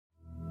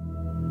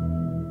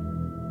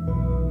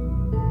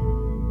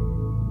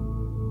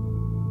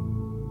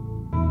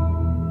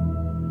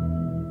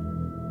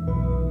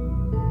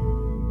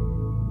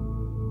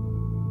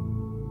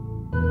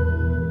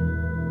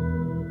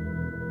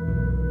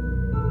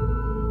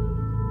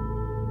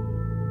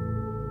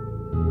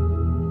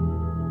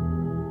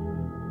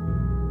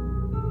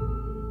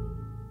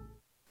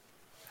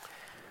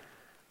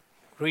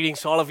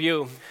Greetings to all of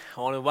you. I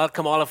want to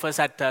welcome all of us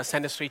at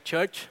Center Street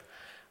Church,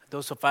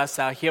 those of us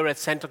here at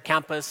Central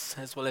Campus,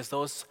 as well as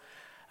those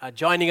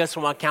joining us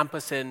from our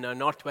campus in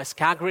Northwest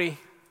Calgary,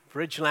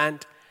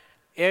 Bridgeland,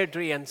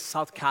 Airdrie, and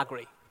South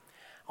Calgary.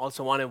 I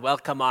also want to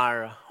welcome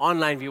our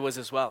online viewers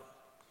as well.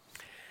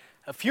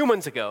 A few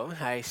months ago,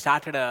 I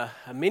started a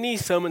mini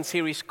sermon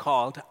series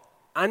called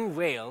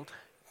Unveiled,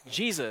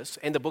 Jesus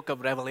in the Book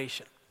of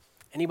Revelation.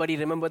 Anybody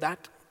remember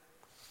that?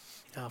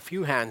 A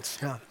few hands.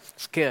 Yeah.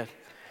 Scared.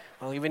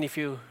 Well, even if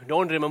you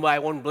don't remember, I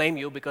won't blame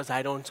you because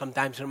I don't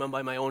sometimes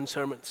remember my own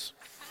sermons.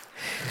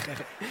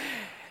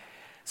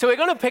 So we're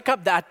going to pick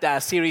up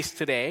that series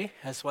today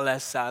as well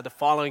as the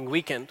following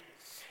weekend.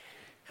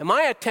 And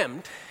my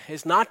attempt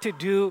is not to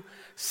do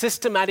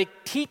systematic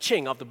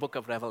teaching of the book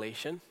of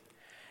Revelation.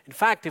 In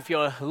fact, if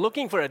you're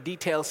looking for a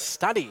detailed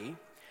study,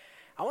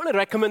 I want to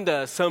recommend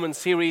the sermon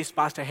series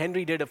Pastor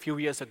Henry did a few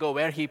years ago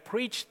where he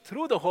preached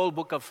through the whole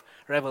book of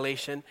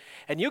Revelation.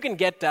 And you can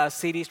get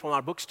CDs from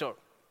our bookstore.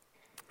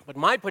 But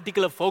my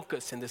particular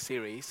focus in this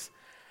series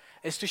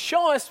is to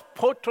show us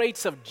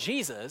portraits of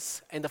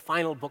Jesus in the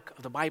final book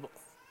of the Bible.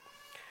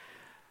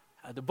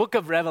 The book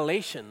of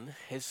Revelation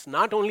is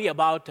not only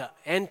about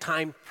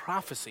end-time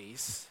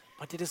prophecies,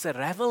 but it is a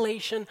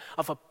revelation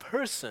of a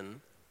person,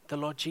 the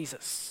Lord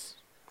Jesus.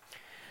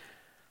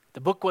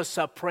 The book was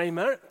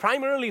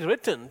primarily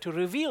written to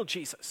reveal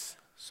Jesus.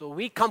 So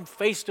we come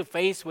face to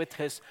face with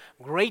his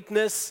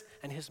greatness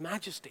and his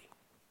majesty.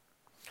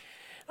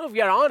 Now, if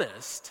we are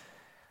honest,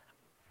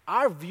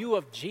 our view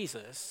of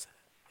Jesus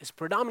is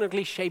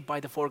predominantly shaped by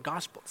the four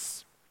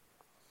Gospels.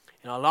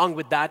 Along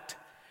with that,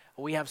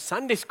 we have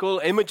Sunday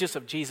school images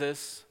of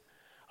Jesus,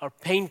 or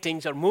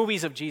paintings or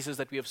movies of Jesus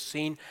that we have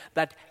seen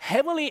that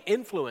heavily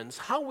influence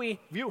how we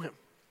view him.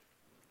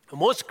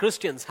 Most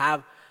Christians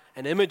have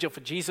an image of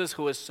a Jesus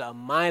who is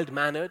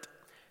mild-mannered,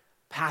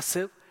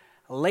 passive,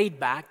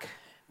 laid-back,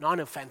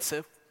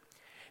 non-offensive.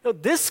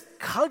 This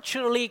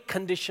culturally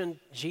conditioned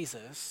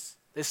Jesus,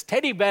 this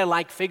teddy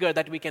bear-like figure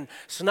that we can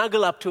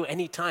snuggle up to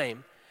any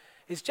time,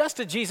 is just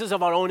a Jesus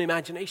of our own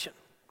imagination.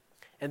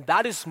 And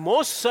that is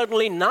most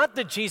certainly not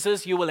the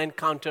Jesus you will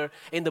encounter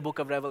in the book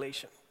of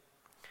Revelation.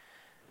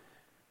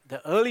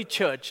 The early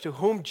church to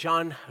whom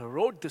John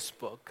wrote this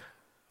book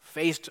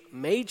faced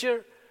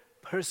major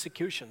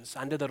persecutions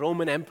under the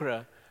Roman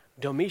Emperor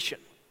Domitian.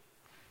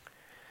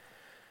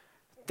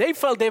 They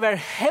felt they were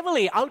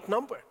heavily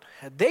outnumbered.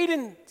 They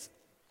didn't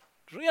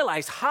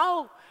realize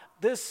how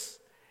this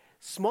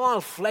small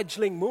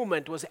fledgling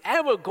movement was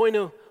ever going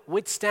to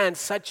withstand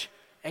such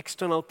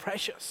external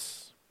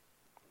pressures.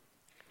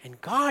 And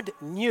God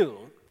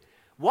knew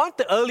what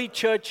the early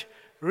church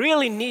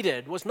really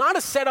needed was not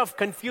a set of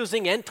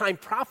confusing end-time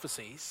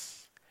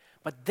prophecies,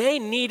 but they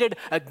needed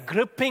a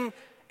gripping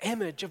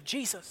image of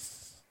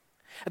Jesus.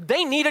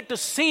 They needed to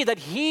see that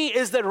he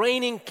is the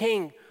reigning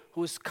king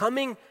who is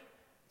coming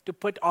to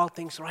put all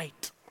things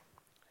right.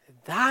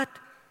 That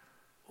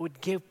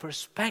would give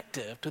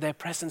perspective to their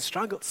present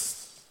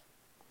struggles.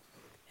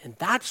 And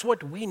that's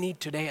what we need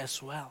today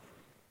as well.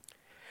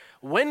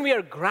 When we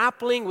are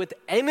grappling with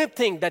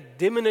anything that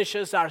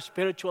diminishes our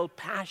spiritual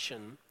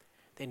passion,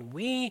 then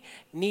we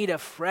need a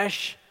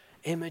fresh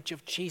image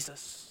of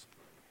Jesus.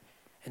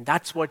 And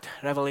that's what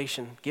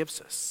Revelation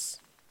gives us.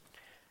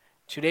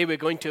 Today we're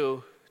going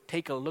to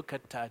take a look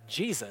at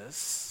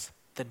Jesus,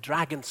 the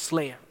dragon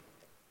slayer.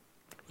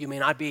 You may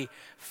not be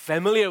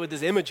familiar with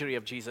this imagery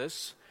of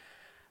Jesus,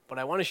 but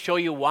I want to show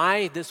you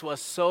why this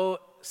was so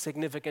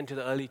significant to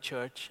the early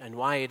church and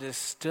why it is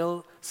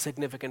still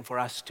significant for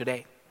us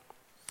today.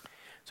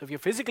 So if you're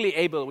physically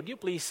able, would you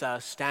please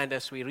stand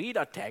as we read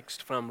our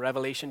text from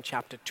Revelation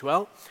chapter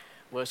 12,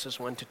 verses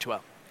 1 to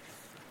 12.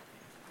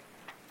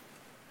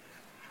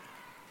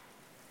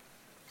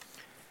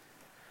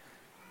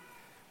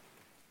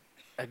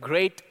 A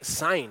great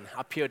sign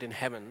appeared in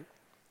heaven,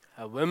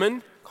 a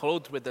woman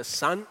clothed with the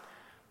sun,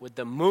 with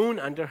the moon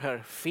under her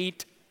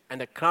feet,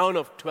 and a crown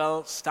of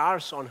 12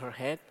 stars on her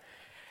head.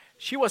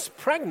 She was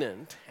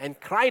pregnant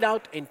and cried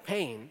out in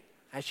pain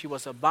as she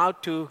was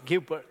about to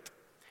give birth.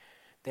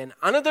 Then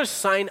another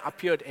sign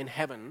appeared in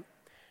heaven,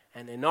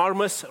 an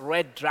enormous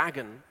red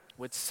dragon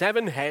with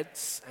 7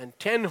 heads and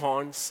 10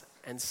 horns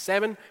and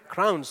 7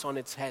 crowns on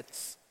its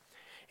heads.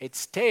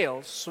 Its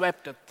tail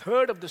swept a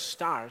third of the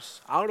stars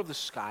out of the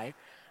sky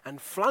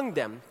and flung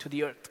them to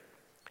the earth.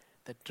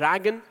 The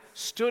dragon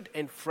stood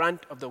in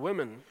front of the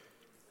woman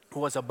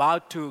who was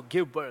about to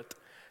give birth,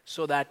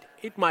 so that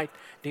it might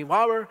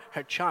devour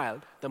her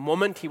child the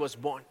moment he was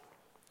born.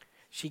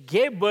 She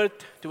gave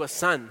birth to a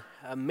son,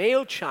 a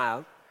male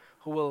child,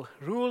 who will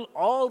rule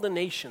all the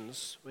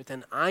nations with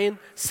an iron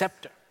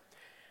scepter.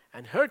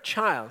 And her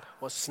child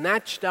was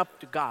snatched up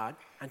to God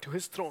and to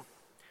his throne.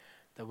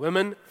 The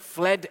woman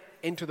fled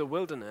into the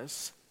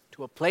wilderness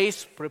to a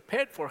place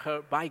prepared for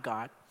her by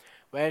God,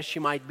 where she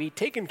might be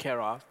taken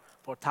care of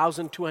for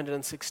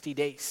 1,260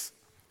 days.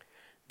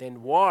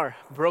 Then war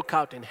broke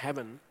out in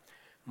heaven.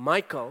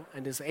 Michael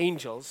and his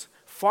angels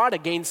fought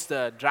against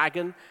the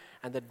dragon,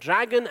 and the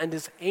dragon and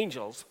his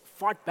angels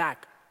fought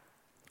back.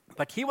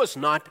 But he was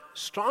not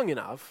strong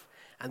enough,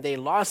 and they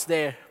lost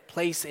their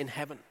place in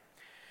heaven.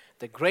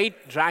 The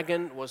great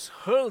dragon was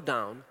hurled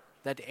down,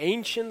 that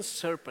ancient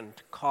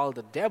serpent called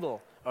the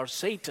devil or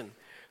Satan,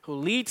 who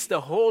leads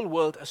the whole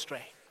world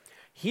astray.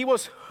 He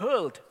was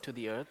hurled to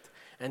the earth,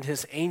 and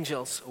his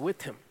angels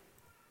with him.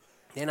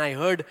 Then I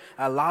heard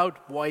a loud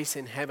voice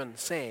in heaven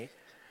say,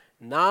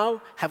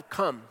 "Now have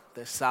come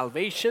the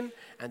salvation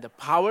and the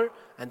power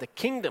and the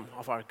kingdom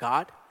of our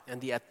God and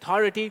the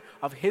authority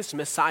of his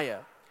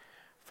Messiah.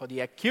 For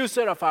the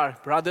accuser of our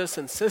brothers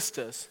and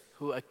sisters,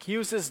 who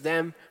accuses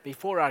them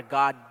before our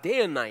God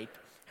day and night,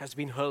 has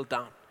been hurled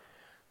down.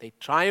 They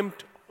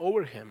triumphed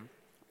over him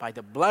by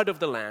the blood of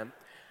the Lamb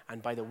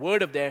and by the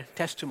word of their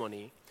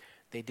testimony.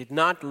 They did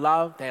not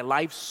love their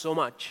lives so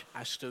much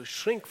as to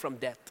shrink from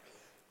death.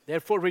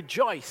 Therefore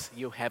rejoice,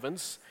 you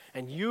heavens,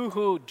 and you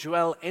who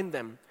dwell in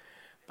them.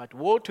 But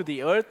woe to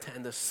the earth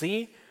and the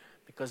sea,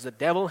 because the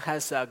devil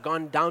has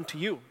gone down to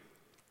you.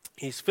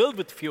 He is filled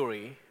with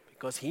fury,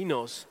 because he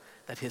knows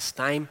that his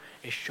time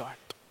is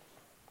short."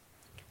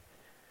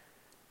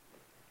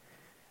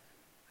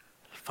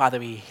 Father,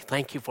 we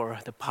thank you for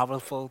the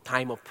powerful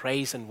time of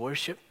praise and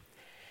worship,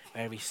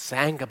 where we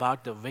sang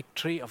about the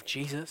victory of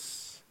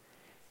Jesus.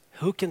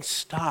 Who can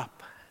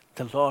stop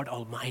the Lord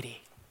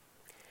Almighty?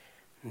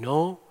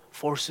 No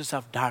forces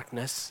of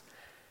darkness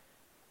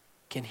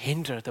can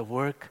hinder the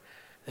work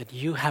that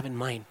you have in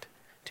mind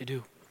to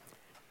do.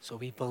 So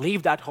we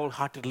believe that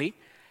wholeheartedly,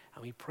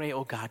 and we pray,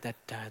 oh God,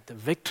 that the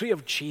victory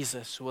of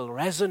Jesus will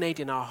resonate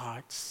in our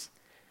hearts.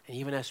 And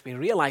even as we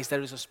realize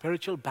there is a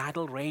spiritual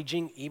battle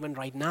raging even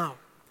right now,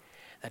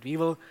 that we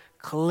will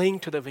cling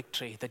to the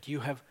victory that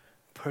you have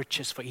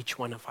purchased for each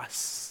one of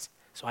us.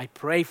 So I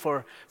pray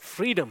for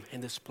freedom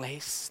in this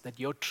place, that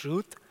your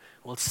truth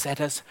will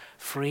set us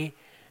free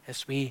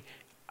as we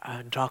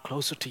draw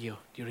closer to you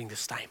during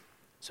this time.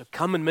 So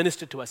come and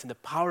minister to us in the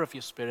power of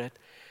your Spirit.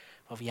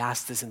 For we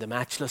ask this in the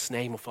matchless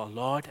name of our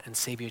Lord and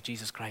Savior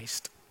Jesus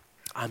Christ.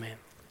 Amen.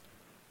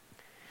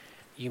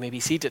 You may be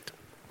seated.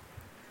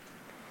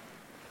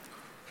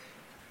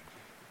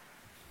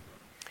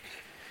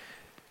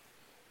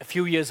 A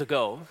few years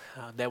ago,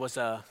 there was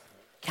a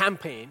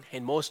campaign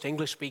in most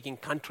English-speaking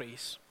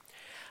countries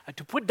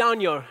to put down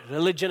your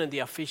religion in the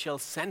official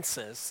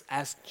census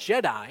as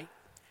Jedi,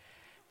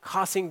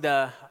 causing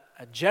the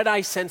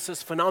Jedi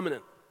census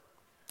phenomenon.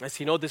 As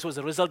you know, this was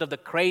a result of the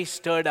craze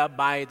stirred up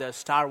by the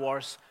Star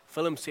Wars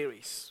film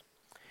series.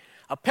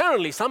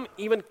 Apparently, some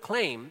even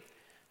claim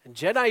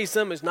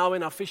Jediism is now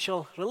an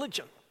official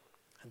religion.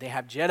 They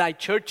have Jedi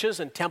churches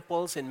and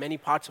temples in many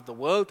parts of the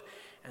world,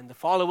 and the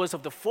followers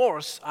of the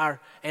Force are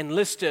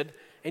enlisted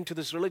into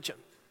this religion.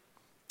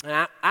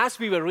 And as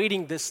we were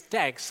reading this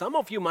text, some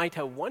of you might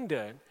have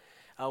wondered,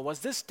 was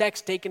this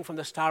text taken from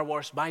the Star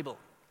Wars Bible?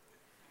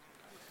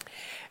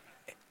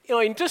 You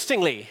know,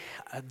 interestingly,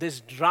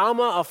 this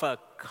drama of a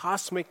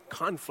cosmic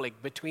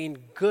conflict between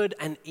good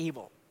and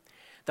evil,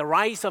 the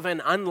rise of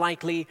an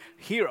unlikely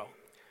hero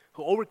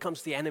who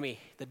overcomes the enemy,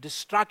 the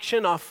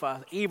destruction of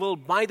evil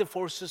by the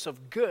forces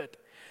of good.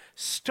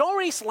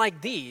 Stories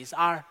like these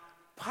are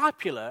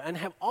popular and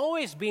have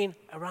always been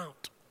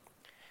around.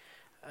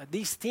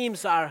 These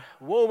themes are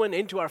woven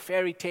into our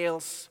fairy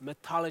tales,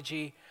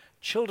 mythology,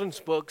 children's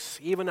books,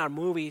 even our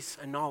movies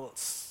and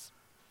novels.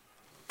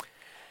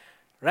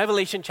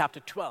 Revelation chapter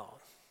 12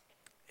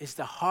 is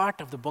the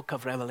heart of the book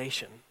of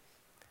Revelation,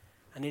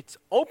 and it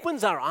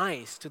opens our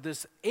eyes to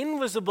this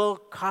invisible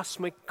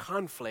cosmic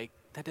conflict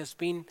that has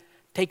been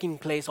taking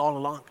place all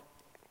along.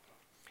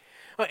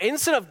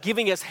 Instead of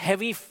giving us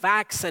heavy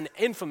facts and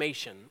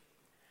information,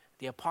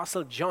 the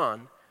Apostle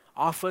John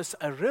offers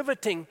a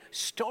riveting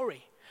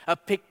story, a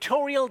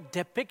pictorial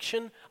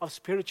depiction of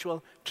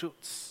spiritual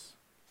truths.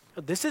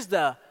 This is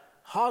the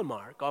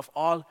hallmark of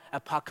all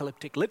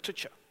apocalyptic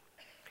literature.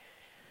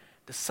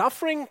 The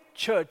suffering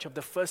church of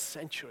the first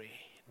century,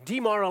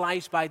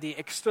 demoralized by the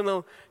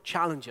external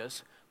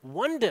challenges,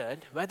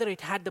 wondered whether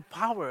it had the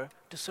power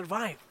to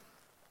survive.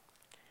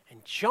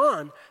 And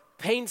John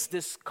paints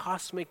this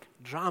cosmic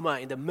drama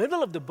in the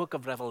middle of the book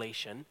of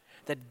Revelation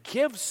that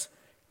gives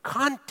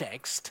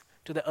context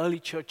to the early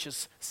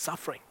church's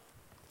suffering.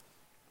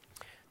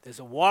 There's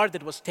a war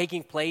that was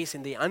taking place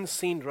in the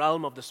unseen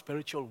realm of the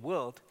spiritual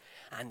world,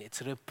 and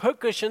its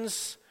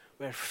repercussions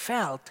were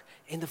felt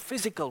in the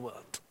physical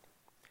world.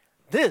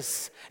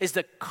 This is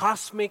the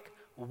cosmic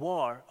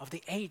war of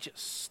the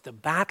ages, the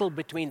battle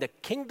between the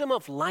kingdom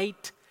of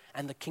light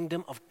and the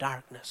kingdom of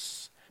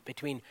darkness,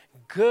 between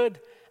good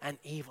and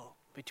evil,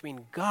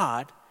 between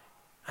God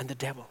and the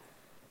devil.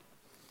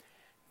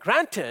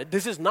 Granted,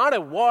 this is not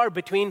a war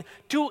between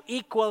two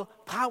equal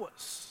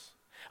powers.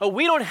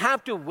 We don't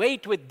have to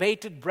wait with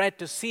bated breath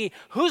to see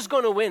who's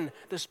going to win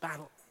this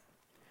battle.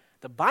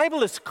 The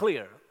Bible is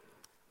clear.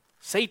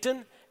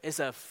 Satan is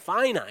a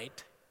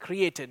finite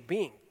created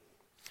being.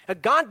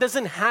 God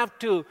doesn't have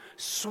to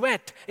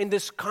sweat in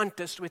this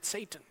contest with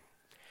Satan.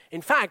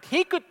 In fact,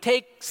 he could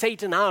take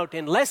Satan out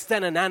in less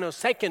than a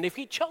nanosecond if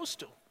he chose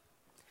to.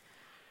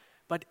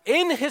 But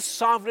in his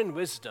sovereign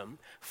wisdom,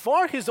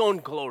 for his own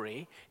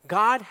glory,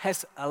 God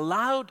has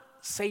allowed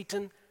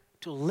Satan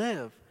to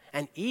live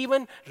and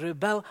even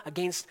rebel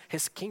against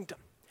his kingdom.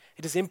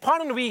 It is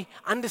important we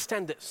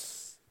understand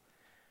this.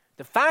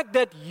 The fact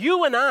that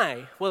you and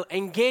I will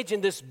engage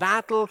in this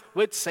battle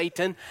with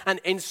Satan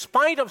and in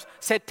spite of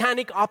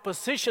satanic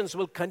oppositions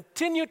will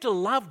continue to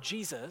love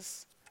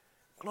Jesus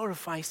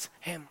glorifies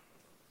him.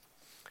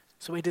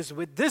 So it is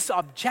with this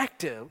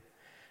objective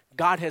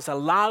God has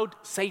allowed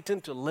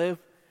Satan to live,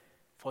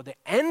 for the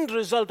end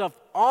result of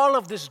all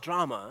of this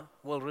drama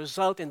will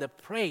result in the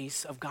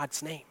praise of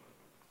God's name.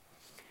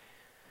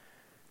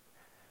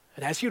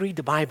 And as you read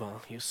the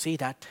Bible, you see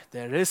that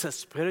there is a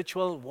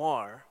spiritual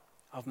war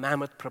of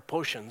mammoth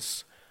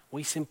proportions.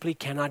 We simply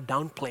cannot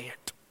downplay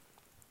it.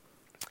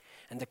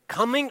 And the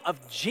coming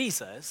of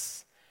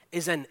Jesus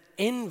is an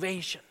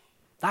invasion.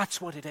 That's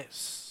what it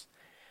is.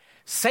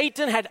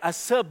 Satan had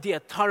usurped the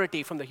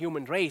authority from the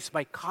human race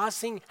by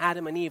causing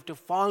Adam and Eve to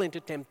fall into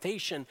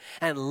temptation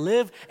and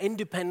live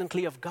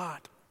independently of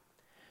God.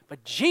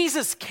 But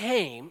Jesus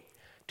came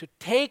to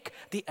take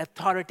the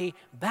authority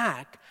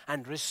back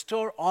and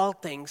restore all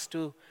things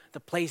to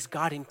the place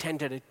God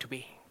intended it to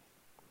be.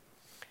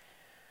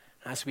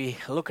 As we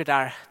look at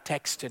our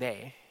text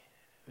today,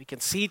 we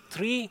can see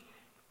three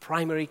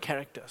primary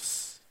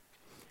characters: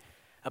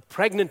 a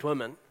pregnant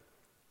woman,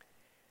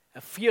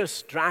 a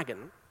fierce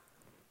dragon,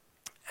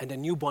 and a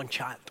newborn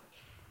child.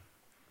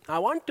 Now, I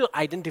want to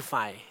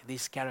identify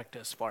these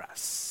characters for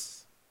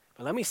us.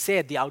 But let me say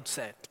at the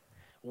outset,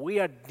 we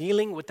are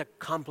dealing with a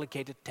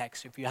complicated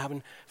text if you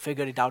haven't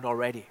figured it out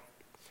already.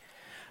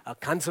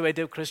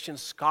 Conservative Christian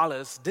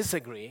scholars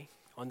disagree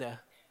on the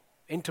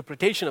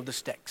interpretation of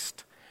this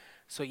text.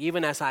 So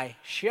even as I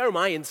share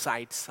my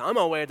insights, I'm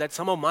aware that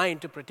some of my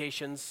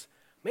interpretations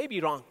may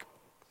be wrong.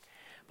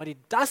 But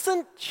it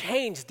doesn't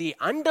change the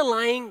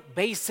underlying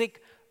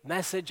basic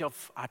message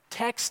of our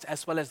text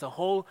as well as the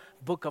whole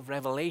book of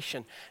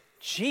Revelation.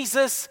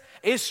 Jesus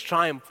is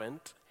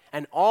triumphant,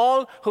 and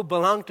all who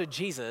belong to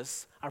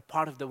Jesus are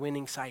part of the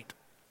winning side.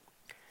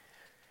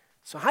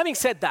 So having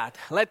said that,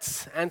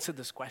 let's answer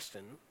this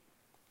question.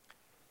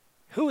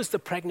 Who is the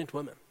pregnant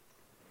woman?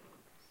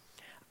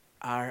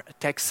 Our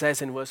text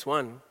says in verse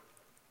 1,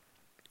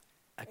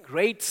 a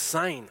great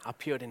sign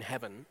appeared in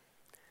heaven,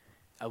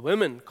 a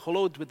woman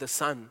clothed with the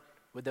sun,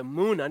 with the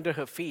moon under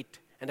her feet,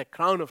 and a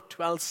crown of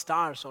 12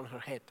 stars on her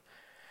head.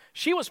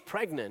 She was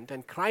pregnant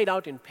and cried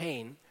out in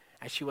pain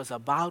as she was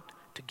about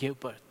to give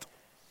birth.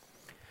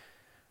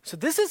 So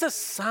this is a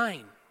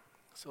sign.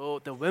 So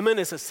the woman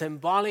is a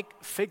symbolic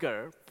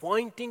figure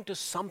pointing to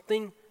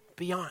something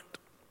beyond.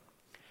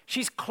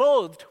 She's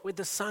clothed with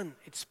the sun.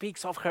 It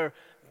speaks of her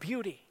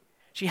beauty.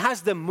 She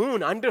has the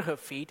moon under her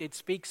feet. It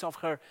speaks of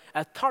her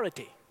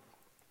authority.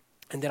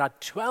 And there are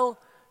 12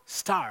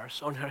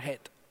 stars on her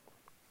head.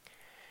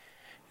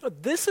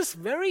 This is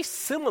very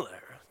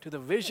similar to the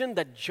vision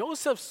that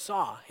Joseph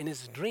saw in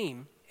his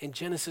dream in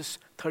Genesis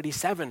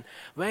 37,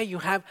 where you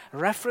have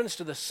reference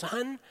to the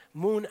sun,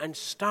 moon, and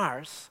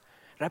stars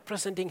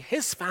representing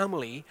his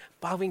family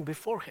bowing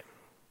before him.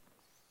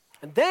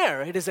 And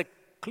there it is a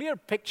clear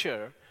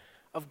picture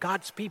of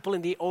God's people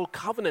in the Old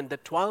Covenant, the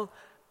 12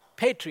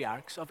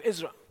 patriarchs of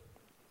Israel.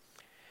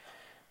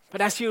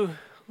 But as you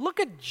look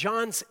at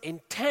John's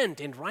intent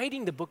in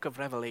writing the book of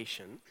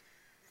Revelation,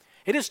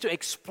 it is to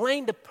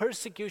explain the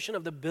persecution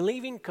of the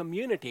believing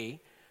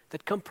community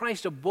that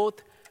comprised of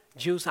both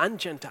Jews and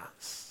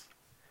Gentiles.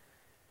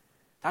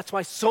 That's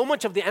why so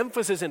much of the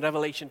emphasis in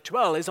Revelation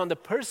 12 is on the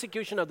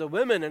persecution of the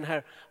woman and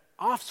her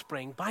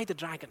offspring by the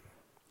dragon.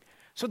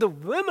 So the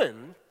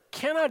women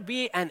cannot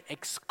be an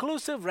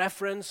exclusive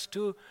reference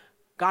to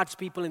God's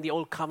people in the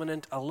Old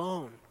Covenant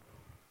alone.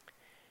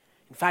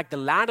 In fact, the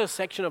latter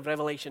section of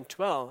Revelation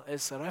 12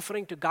 is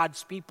referring to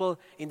God's people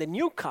in the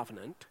New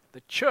Covenant,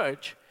 the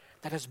church,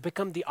 that has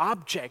become the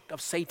object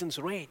of Satan's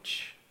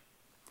rage.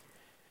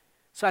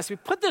 So as we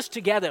put this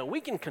together,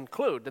 we can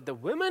conclude that the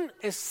woman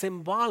is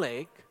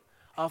symbolic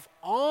of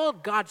all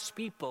God's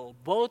people,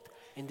 both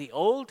in the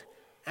Old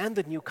and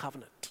the New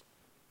Covenant.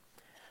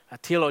 A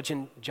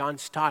theologian, John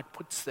Stott,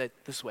 puts it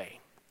this way.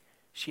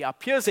 She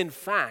appears, in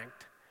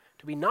fact,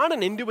 to be not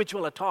an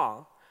individual at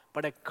all,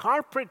 but a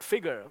corporate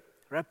figure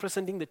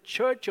representing the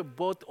church of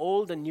both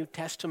Old and New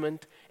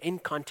Testament in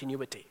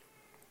continuity.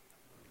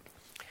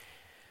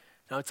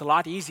 Now, it's a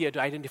lot easier to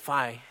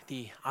identify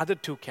the other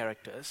two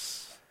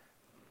characters.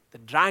 The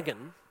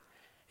dragon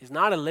is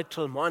not a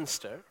literal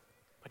monster,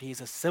 but he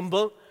is a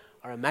symbol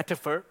or a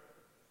metaphor,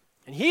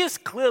 and he is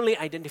clearly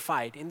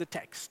identified in the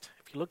text.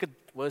 If you look at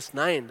verse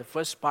 9, the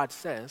first part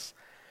says,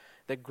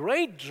 the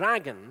great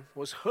dragon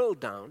was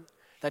hurled down,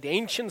 that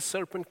ancient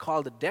serpent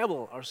called the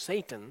devil or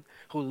Satan,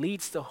 who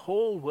leads the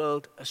whole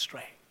world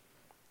astray.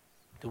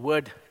 The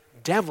word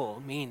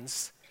devil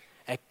means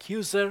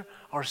accuser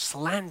or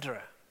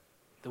slanderer.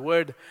 The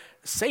word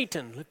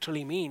Satan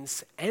literally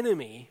means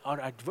enemy or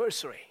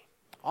adversary.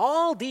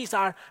 All these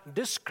are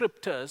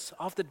descriptors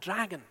of the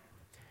dragon.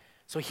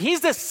 So he's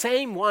the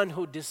same one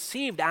who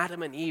deceived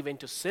Adam and Eve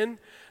into sin,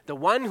 the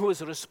one who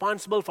is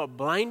responsible for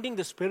blinding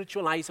the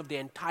spiritual eyes of the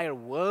entire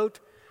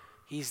world.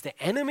 He's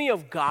the enemy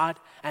of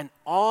God and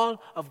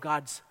all of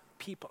God's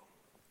people.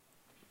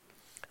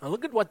 Now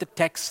look at what the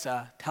text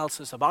tells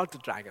us about the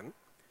dragon,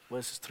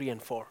 verses 3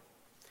 and 4.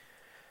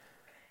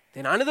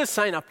 Then another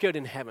sign appeared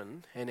in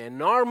heaven, an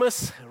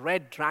enormous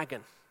red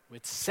dragon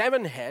with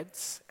 7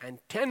 heads and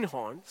 10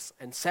 horns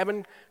and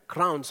 7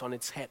 crowns on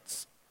its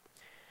heads.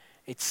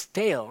 Its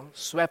tail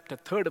swept a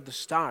third of the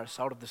stars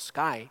out of the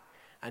sky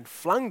and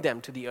flung them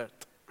to the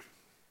earth.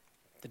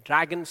 The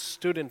dragon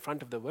stood in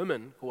front of the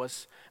woman who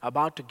was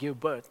about to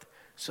give birth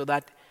so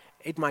that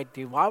it might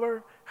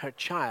devour her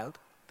child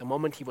the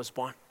moment he was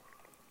born.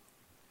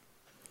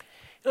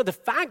 The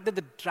fact that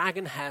the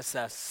dragon has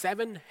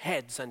 7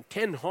 heads and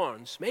 10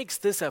 horns makes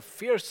this a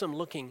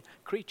fearsome-looking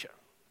creature.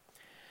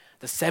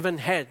 The 7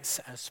 heads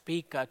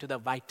speak to the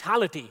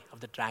vitality of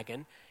the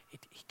dragon.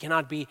 It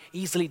cannot be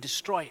easily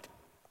destroyed.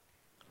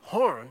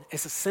 Horn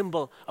is a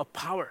symbol of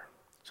power.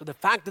 So the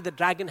fact that the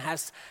dragon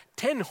has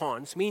 10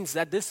 horns means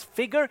that this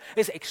figure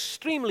is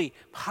extremely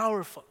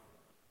powerful.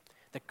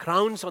 The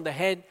crowns on the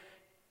head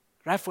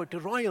refer to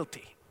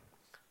royalty.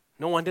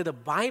 No wonder the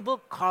Bible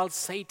calls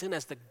Satan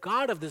as the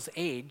god of this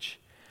age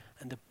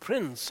and the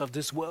prince of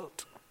this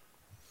world.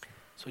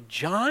 So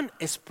John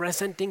is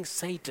presenting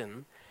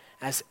Satan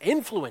as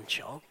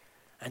influential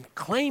and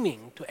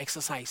claiming to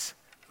exercise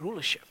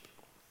rulership.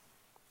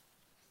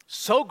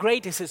 So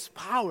great is his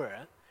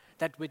power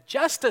that with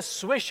just a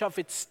swish of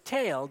its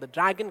tail, the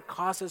dragon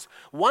causes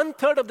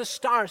 1/3 of the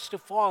stars to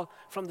fall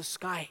from the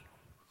sky.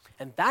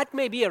 And that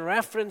may be a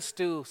reference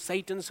to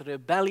Satan's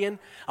rebellion,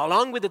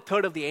 along with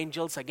 1/3 of the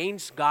angels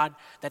against God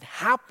that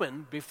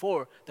happened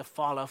before the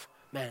fall of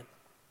man.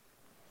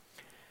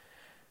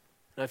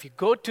 Now, if you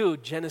go to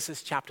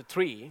Genesis chapter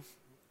 3,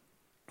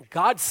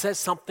 God says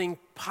something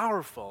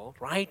powerful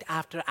right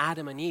after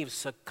Adam and Eve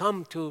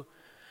succumb to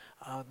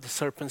the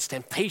serpent's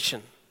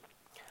temptation.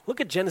 Look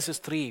at Genesis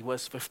 3,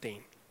 verse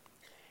 15.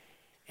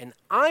 And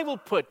I will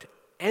put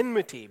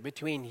enmity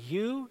between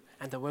you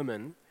and the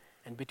woman,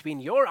 and between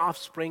your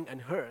offspring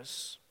and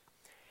hers.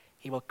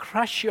 He will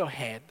crush your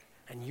head,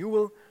 and you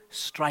will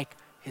strike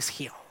his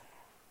heel.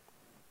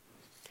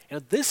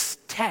 This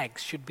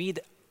text should be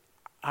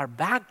our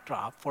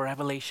backdrop for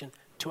Revelation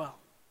 12.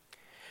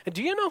 And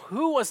do you know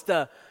who was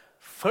the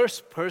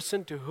first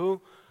person to who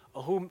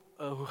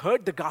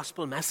heard the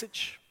gospel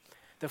message?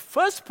 The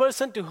first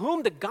person to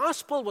whom the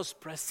gospel was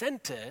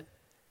presented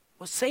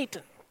was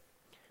Satan.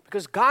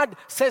 Because God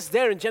says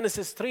there in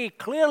Genesis 3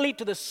 clearly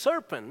to the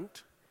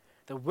serpent,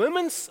 the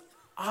woman's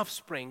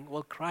offspring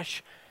will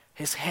crush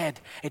his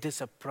head. It is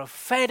a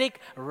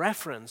prophetic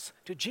reference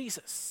to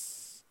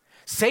Jesus.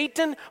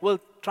 Satan will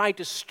try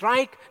to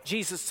strike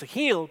Jesus'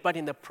 heel, but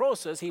in the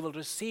process, he will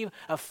receive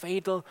a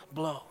fatal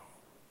blow.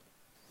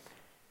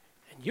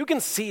 And you can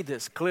see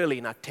this clearly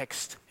in our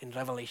text in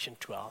Revelation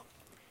 12.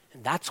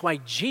 And that's why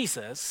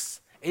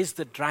Jesus is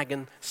the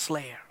dragon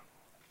slayer.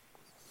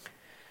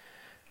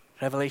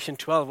 Revelation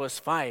 12, verse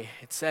 5,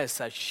 it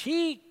says,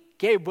 she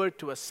gave birth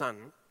to a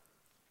son,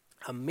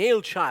 a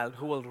male child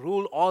who will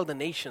rule all the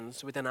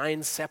nations with an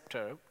iron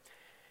scepter,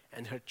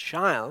 and her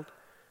child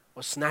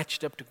was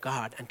snatched up to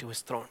God and to his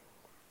throne.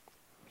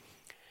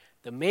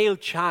 The male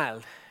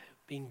child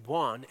being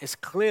born is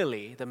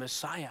clearly the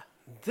Messiah.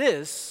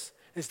 This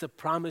is the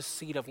promised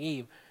seed of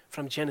Eve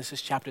from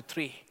Genesis chapter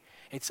 3.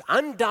 It's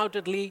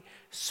undoubtedly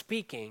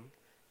speaking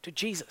to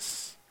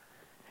Jesus.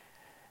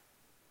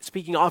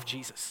 Speaking of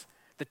Jesus,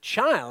 the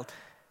child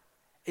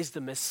is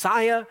the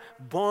Messiah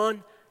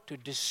born to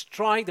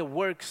destroy the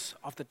works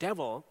of the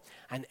devil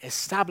and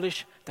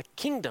establish the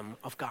kingdom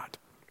of God.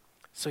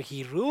 So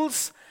he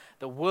rules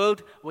the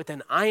world with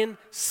an iron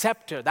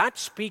scepter. That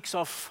speaks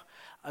of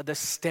the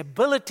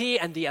stability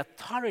and the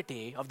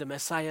authority of the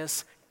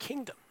Messiah's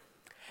kingdom.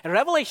 And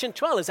Revelation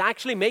 12 is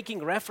actually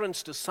making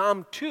reference to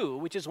Psalm 2,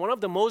 which is one of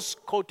the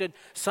most quoted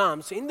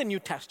Psalms in the New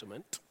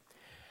Testament.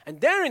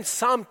 And there in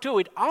Psalm 2,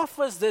 it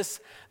offers this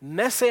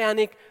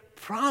messianic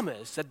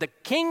promise that the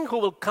king who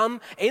will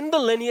come in the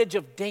lineage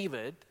of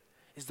David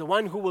is the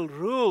one who will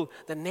rule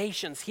the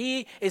nations.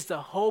 He is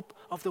the hope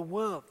of the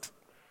world.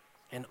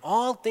 And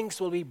all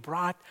things will be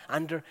brought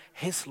under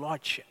his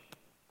lordship.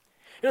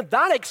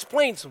 That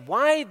explains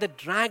why the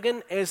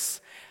dragon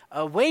is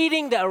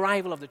awaiting the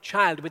arrival of the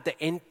child with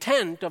the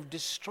intent of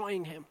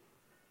destroying him.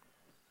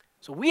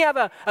 So we have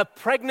a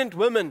pregnant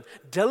woman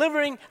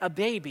delivering a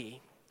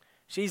baby.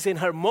 She's in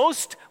her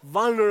most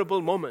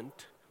vulnerable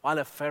moment, while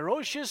a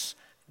ferocious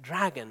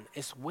dragon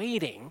is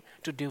waiting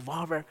to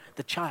devour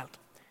the child.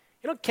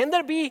 Can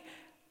there be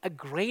a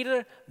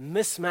greater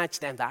mismatch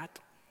than that?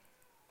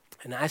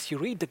 And as you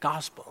read the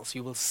Gospels,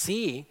 you will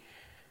see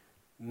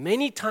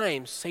many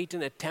times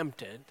Satan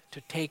attempted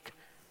to take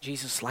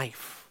Jesus'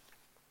 life.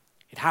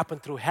 It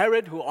happened through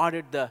Herod, who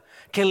ordered the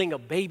killing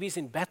of babies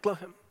in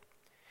Bethlehem.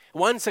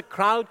 Once a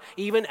crowd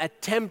even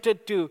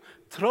attempted to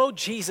throw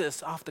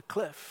Jesus off the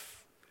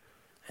cliff.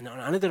 And on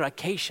another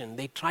occasion,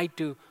 they tried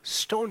to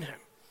stone him.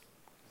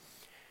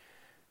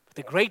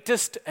 The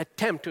greatest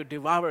attempt to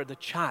devour the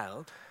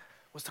child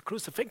was the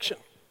crucifixion.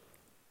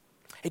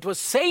 It was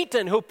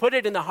Satan who put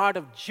it in the heart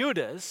of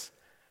Judas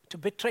to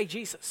betray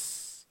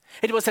Jesus.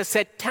 It was a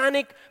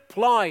satanic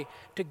ploy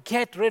to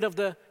get rid of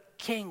the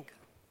king.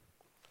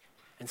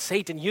 And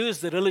Satan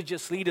used the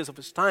religious leaders of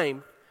his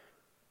time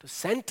to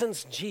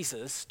sentence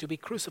Jesus to be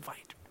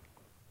crucified.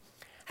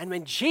 And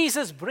when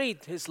Jesus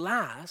breathed his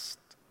last,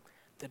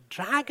 the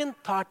dragon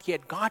thought he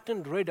had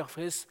gotten rid of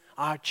his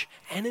arch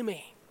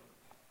enemy.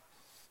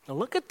 Now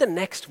look at the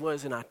next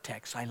verse in our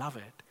text. I love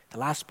it. The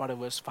last part of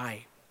verse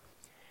 5.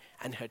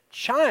 And her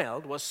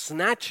child was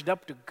snatched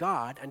up to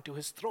God and to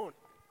his throne.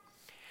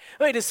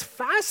 Now, it is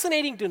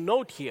fascinating to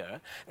note here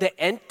the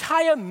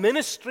entire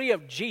ministry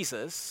of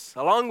Jesus,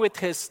 along with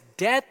his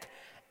death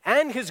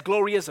and his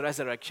glorious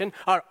resurrection,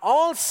 are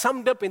all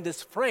summed up in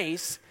this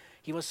phrase,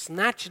 he was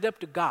snatched up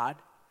to God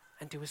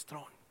and to his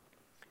throne.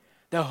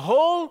 The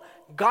whole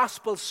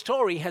gospel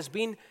story has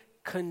been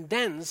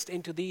condensed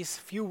into these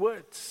few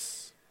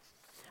words.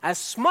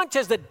 As much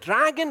as the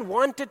dragon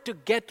wanted to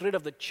get rid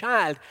of the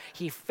child,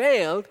 he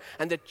failed,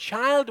 and the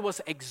child was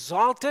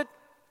exalted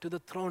to the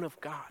throne of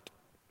God.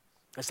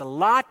 There's a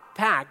lot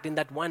packed in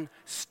that one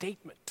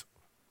statement.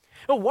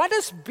 Now, what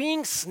does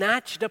being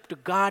snatched up to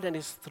God and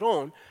his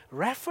throne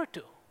refer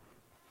to?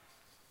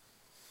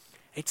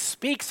 It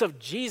speaks of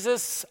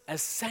Jesus'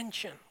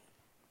 ascension.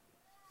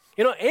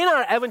 You know, in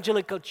our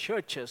evangelical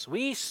churches,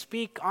 we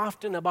speak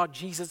often about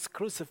Jesus'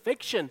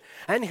 crucifixion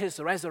and his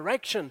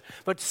resurrection,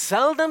 but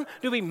seldom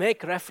do we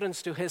make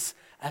reference to his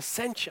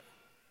ascension.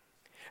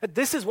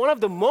 This is one of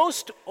the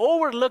most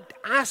overlooked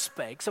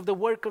aspects of the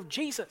work of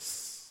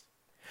Jesus.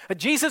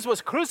 Jesus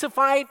was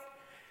crucified.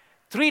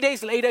 3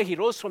 days later, he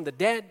rose from the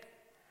dead.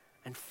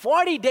 And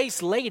 40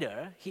 days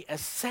later, he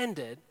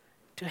ascended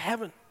to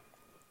heaven.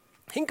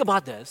 Think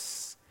about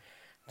this.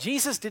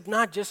 Jesus did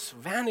not just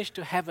vanish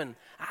to heaven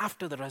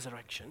after the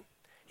resurrection.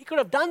 He could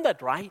have done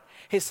that, right?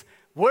 His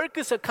work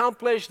is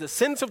accomplished. The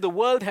sins of the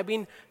world have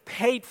been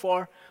paid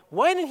for.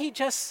 Why didn't he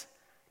just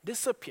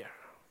disappear?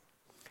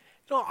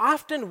 You know,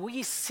 often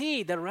we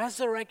see the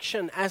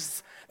resurrection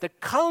as the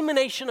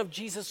culmination of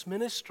Jesus'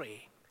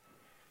 ministry.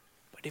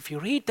 But if you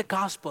read the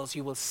Gospels,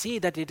 you will see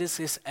that it is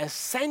his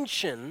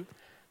ascension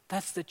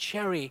that's the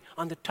cherry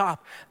on the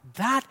top.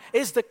 That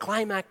is the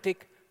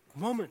climactic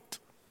moment.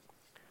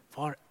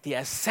 For the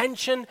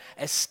ascension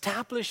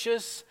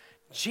establishes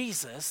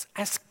Jesus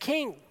as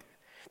king.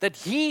 That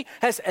he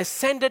has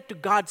ascended to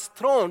God's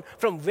throne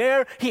from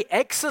where he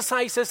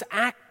exercises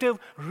active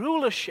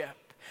rulership.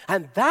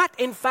 And that,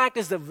 in fact,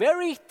 is the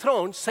very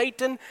throne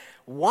Satan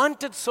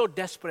wanted so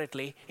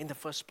desperately in the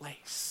first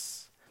place.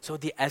 So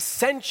the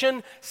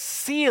ascension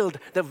sealed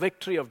the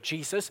victory of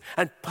Jesus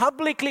and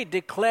publicly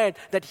declared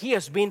that he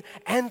has been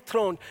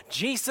enthroned.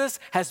 Jesus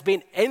has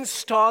been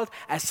installed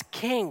as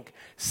king.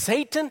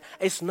 Satan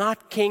is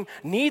not king,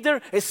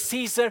 neither is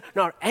Caesar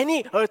nor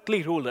any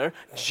earthly ruler.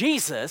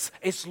 Jesus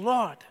is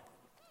Lord.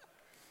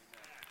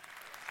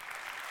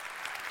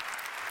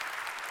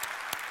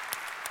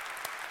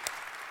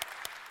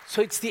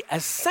 So it's the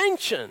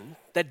ascension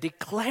that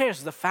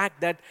declares the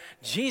fact that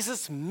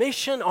Jesus'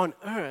 mission on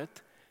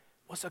earth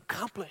was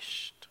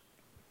accomplished.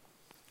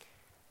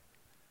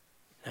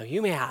 Now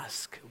you may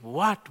ask,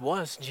 what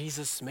was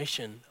Jesus'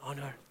 mission on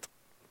earth?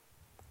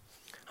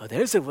 Now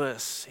there is a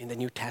verse in the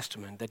New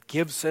Testament that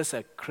gives us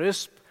a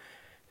crisp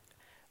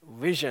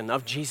vision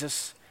of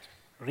Jesus'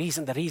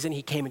 reason, the reason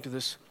he came into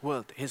this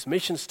world. His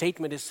mission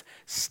statement is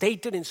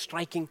stated in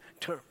striking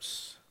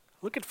terms.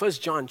 Look at 1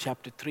 John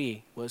chapter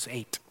 3, verse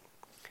 8.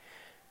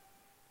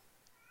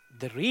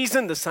 The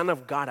reason the Son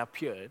of God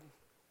appeared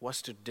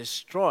was to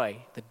destroy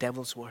the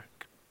devil's work.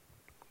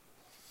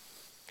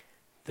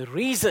 The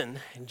reason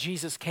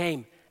Jesus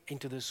came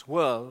into this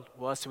world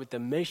was with the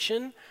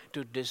mission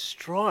to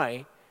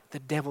destroy the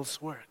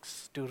devil's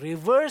works, to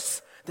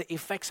reverse the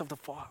effects of the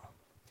fall.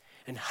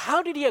 And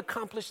how did he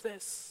accomplish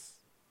this?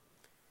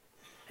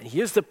 And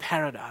here's the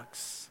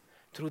paradox.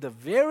 Through the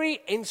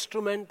very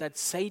instrument that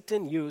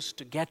Satan used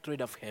to get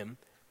rid of him,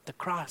 the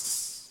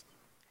cross.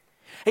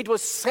 It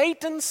was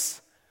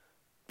Satan's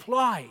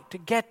ploy to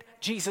get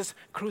Jesus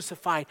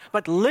crucified.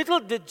 But little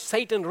did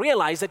Satan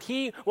realize that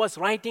he was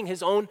writing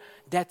his own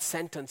death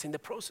sentence in the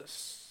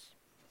process.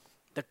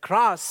 The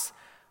cross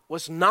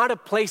was not a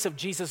place of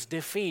Jesus'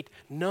 defeat.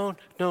 No.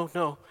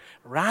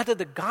 Rather,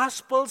 the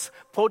Gospels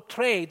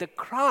portray the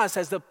cross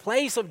as the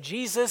place of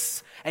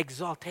Jesus'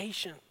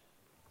 exaltation.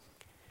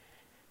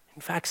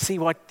 In fact, see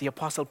what the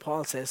Apostle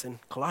Paul says in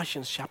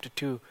Colossians chapter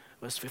 2,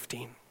 verse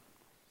 15.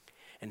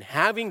 And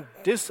having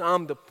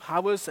disarmed the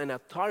powers and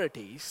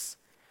authorities,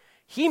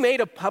 he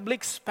made a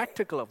public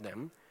spectacle of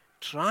them,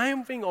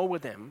 triumphing over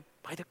them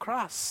by the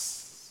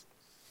cross.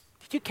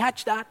 Did you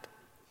catch that?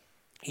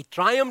 He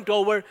triumphed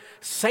over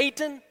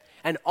Satan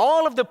and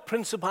all of the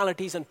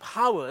principalities and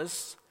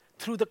powers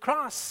through the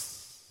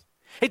cross.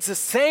 It's the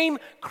same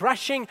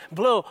crushing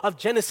blow of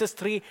Genesis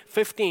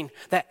 3:15.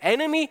 The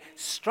enemy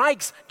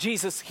strikes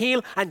Jesus'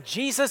 heel and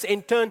Jesus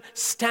in turn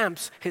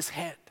stamps his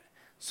head.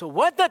 So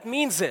what that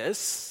means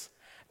is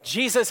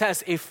Jesus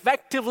has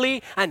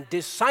effectively and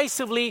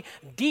decisively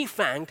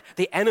defanged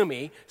the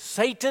enemy.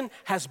 Satan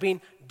has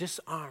been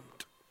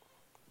disarmed.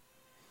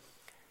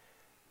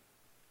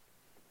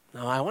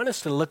 Now, I want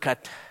us to look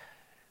at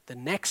the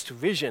next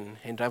vision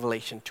in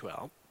Revelation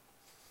 12.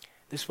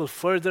 This will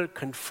further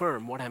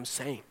confirm what I'm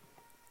saying.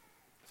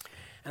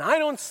 And I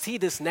don't see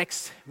this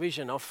next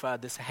vision of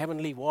this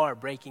heavenly war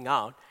breaking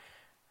out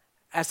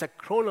as a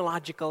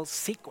chronological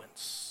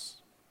sequence.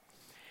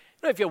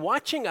 You know, if you're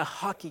watching a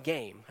hockey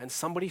game and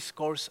somebody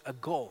scores a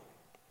goal,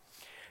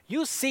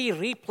 you see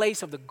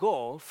replays of the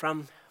goal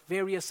from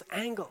various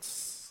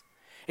angles.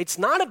 It's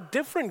not a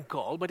different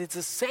goal, but it's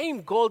the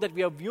same goal that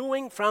we are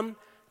viewing from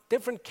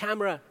different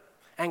camera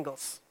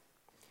angles.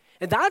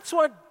 And that's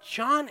what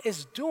John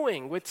is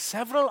doing with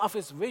several of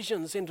his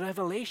visions in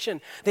Revelation.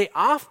 They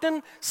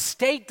often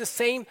state the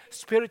same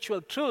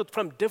spiritual truth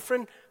from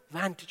different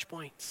vantage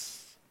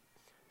points.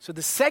 So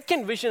the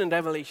second vision in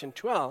Revelation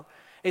 12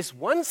 is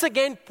once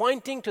again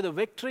pointing to the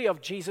victory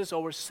of Jesus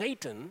over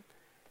Satan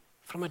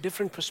from a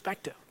different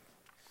perspective.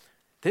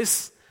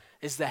 This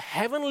is the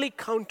heavenly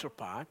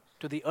counterpart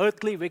to the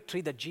earthly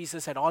victory that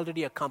Jesus had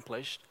already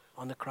accomplished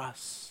on the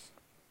cross.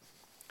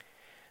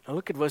 Now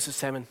look at verses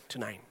 7 to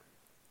 9.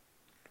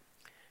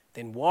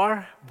 Then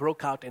war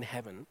broke out in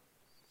heaven.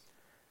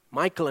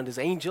 Michael and his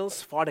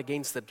angels fought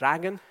against the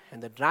dragon,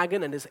 and the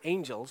dragon and his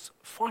angels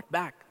fought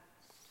back.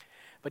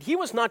 But he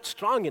was not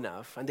strong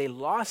enough, and they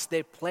lost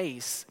their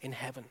place in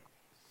heaven.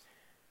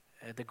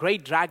 The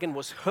great dragon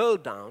was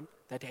hurled down,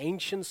 that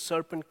ancient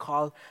serpent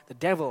called the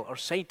devil or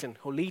Satan,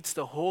 who leads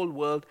the whole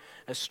world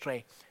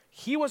astray.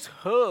 He was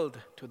hurled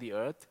to the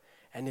earth,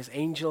 and his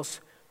angels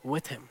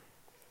with him.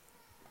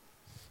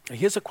 Now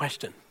here's a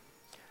question.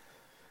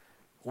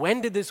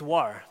 When did this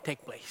war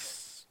take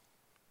place?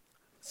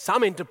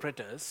 Some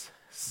interpreters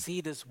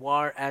see this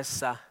war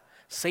as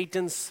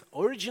Satan's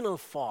original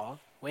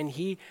fall when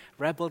he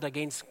rebelled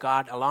against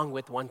God along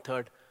with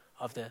 1/3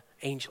 of the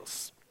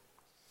angels.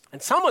 And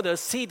some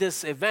others see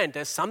this event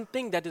as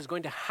something that is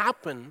going to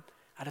happen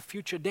at a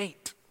future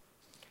date.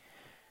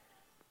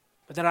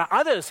 But there are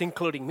others,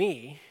 including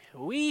me,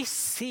 we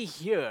see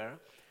here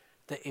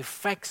the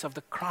effects of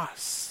the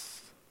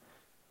cross.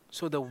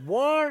 So the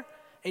war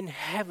in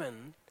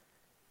heaven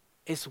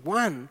is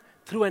won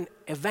through an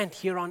event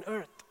here on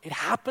earth. It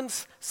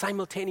happens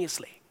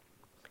simultaneously.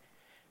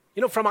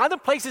 You know, from other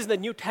places in the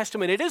New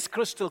Testament, it is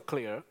crystal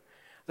clear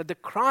that the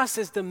cross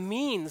is the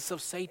means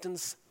of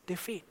Satan's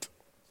defeat.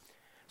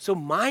 So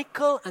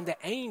Michael and the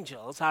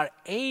angels are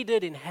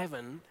aided in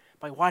heaven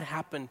by what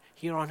happened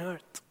here on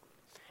earth.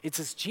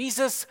 It's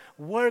Jesus'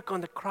 work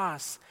on the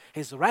cross,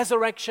 his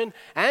resurrection,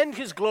 and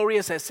his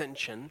glorious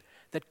ascension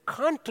that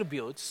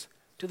contributes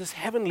to this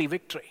heavenly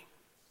victory.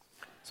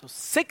 So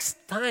 6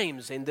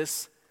 times in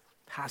this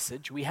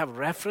passage, we have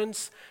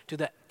reference to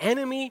the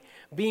enemy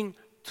being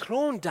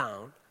thrown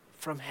down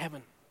from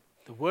heaven.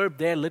 The word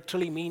there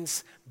literally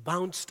means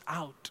bounced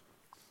out.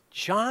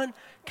 John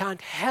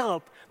can't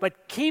help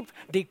but keep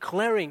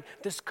declaring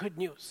this good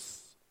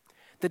news.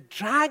 The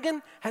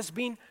dragon has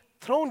been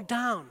thrown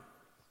down,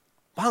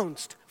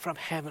 bounced from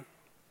heaven.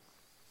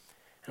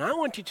 And I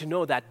want you to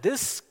know that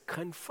this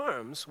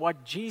confirms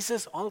what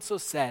Jesus also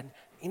said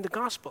in the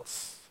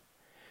Gospels.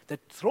 The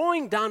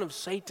throwing down of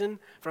Satan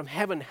from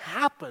heaven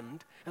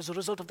happened as a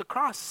result of the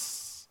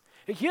cross.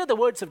 You hear the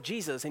words of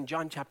Jesus in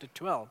John chapter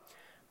 12,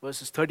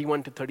 verses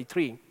 31 to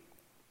 33.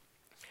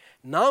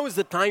 Now is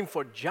the time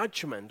for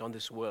judgment on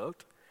this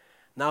world.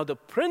 Now the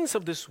prince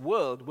of this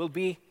world will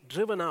be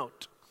driven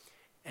out.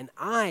 And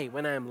I,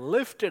 when I am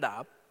lifted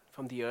up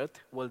from the earth,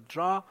 will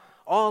draw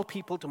all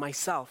people to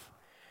myself.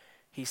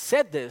 He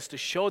said this to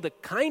show the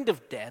kind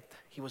of death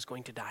he was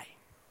going to die.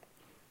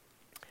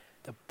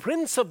 The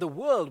prince of the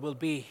world will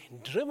be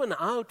driven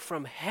out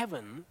from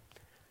heaven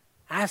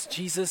as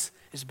Jesus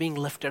is being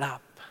lifted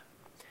up.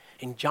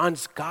 In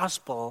John's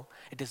gospel,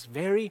 it is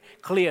very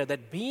clear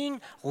that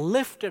being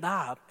lifted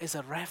up is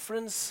a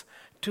reference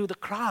to the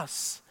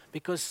cross,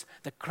 because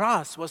the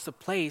cross was the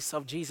place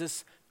of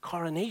Jesus'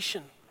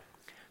 coronation.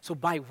 So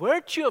by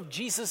virtue of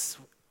Jesus'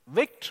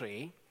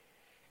 victory,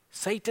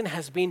 Satan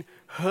has been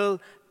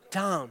hurled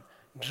down,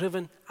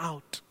 driven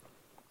out.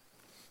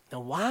 Now,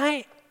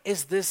 why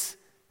is this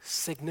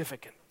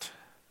significant?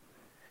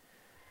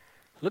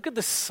 Look at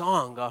the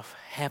song of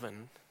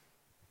heaven.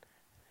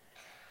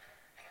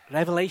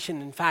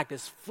 Revelation, in fact,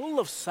 is full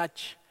of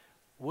such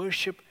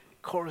worship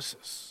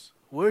choruses.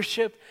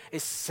 Worship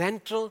is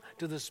central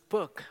to this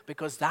book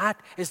because that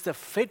is the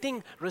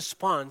fitting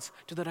response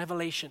to the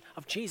revelation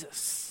of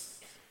Jesus.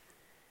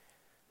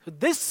 So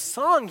this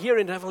song here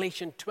in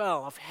Revelation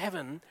 12 of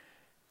heaven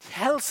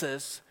tells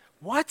us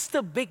what's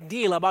the big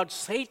deal about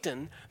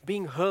Satan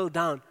being hurled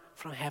down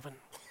from heaven.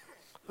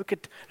 Look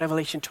at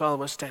Revelation 12,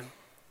 verse 10.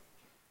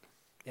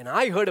 And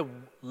I heard a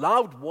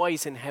loud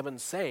voice in heaven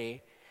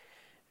say,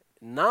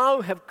 now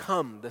have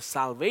come the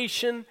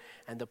salvation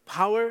and the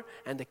power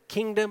and the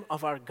kingdom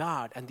of our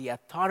God and the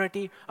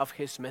authority of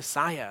his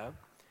Messiah.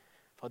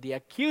 For the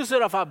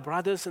accuser of our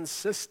brothers and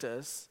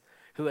sisters,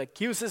 who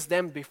accuses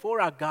them before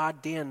our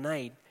God day and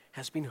night,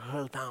 has been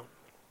hurled down.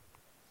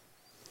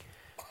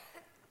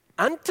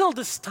 Until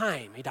this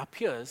time, it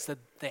appears that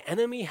the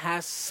enemy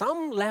has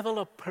some level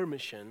of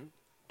permission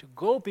to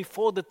go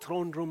before the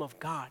throne room of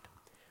God,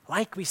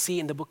 like we see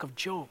in the book of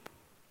Job.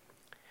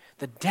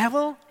 The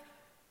devil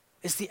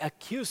is the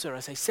accuser.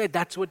 As I said,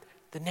 that's what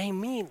the name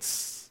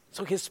means.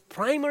 So his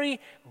primary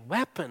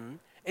weapon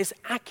is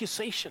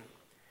accusation.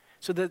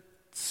 So the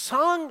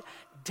song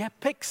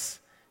depicts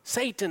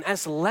Satan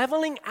as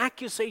leveling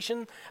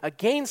accusation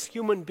against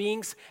human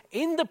beings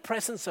in the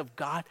presence of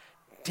God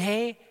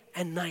day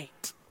and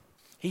night.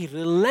 He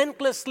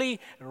relentlessly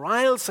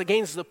riles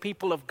against the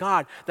people of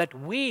God that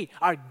we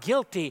are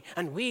guilty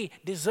and we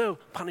deserve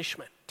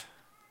punishment.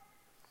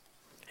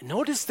 And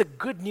notice the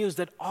good news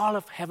that all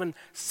of heaven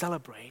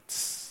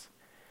celebrates.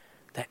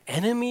 The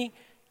enemy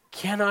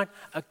cannot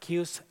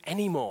accuse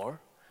anymore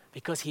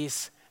because he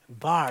is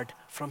barred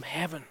from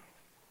heaven.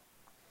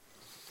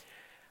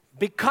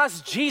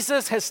 Because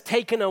Jesus has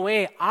taken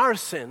away our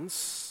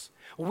sins,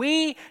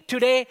 we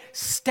today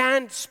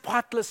stand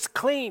spotless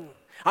clean.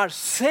 Our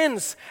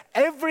sins,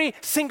 every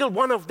single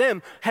one of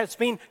them, has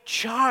been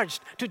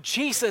charged to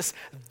Jesus.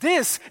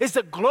 This is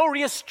the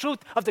glorious truth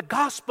of the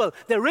gospel.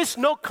 There is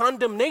no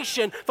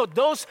condemnation for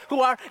those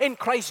who are in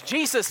Christ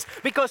Jesus,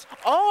 because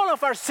all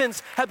of our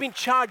sins have been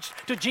charged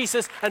to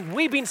Jesus and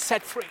we've been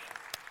set free.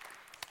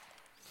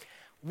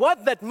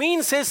 What that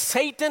means is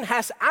Satan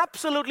has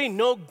absolutely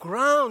no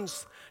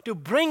grounds to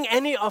bring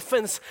any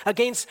offense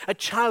against a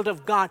child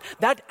of God.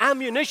 That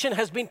ammunition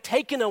has been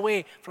taken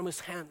away from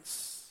his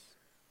hands.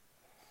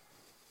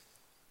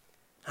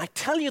 I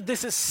tell you,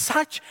 this is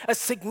such a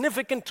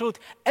significant truth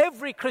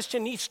every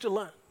Christian needs to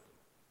learn.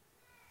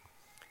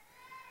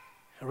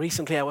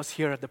 Recently, I was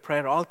here at the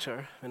prayer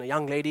altar when a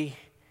young lady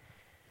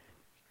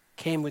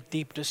came with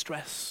deep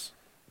distress.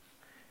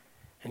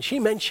 And she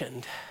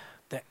mentioned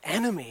the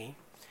enemy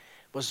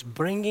was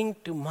bringing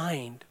to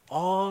mind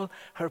all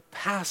her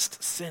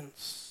past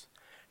sins,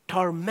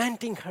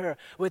 tormenting her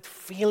with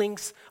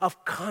feelings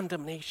of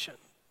condemnation.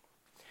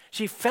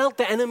 She felt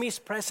the enemy's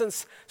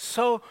presence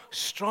so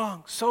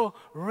strong, so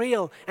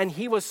real, and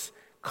he was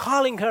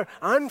calling her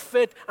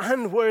unfit,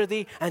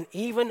 unworthy, and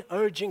even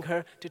urging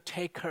her to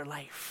take her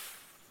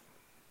life.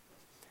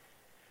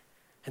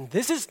 And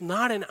this is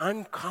not an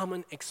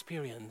uncommon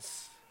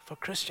experience for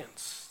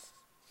Christians.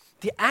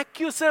 The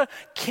accuser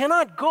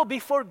cannot go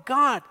before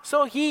God,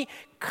 so he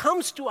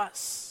comes to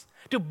us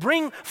to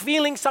bring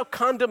feelings of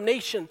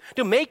condemnation,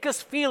 to make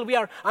us feel we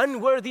are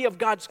unworthy of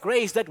God's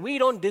grace, that we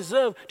don't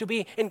deserve to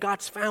be in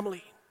God's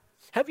family.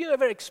 Have you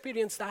ever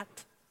experienced that?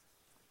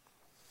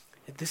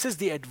 This is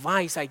the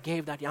advice I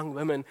gave that young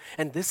woman,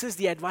 and this is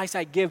the advice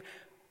I give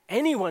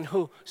anyone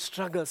who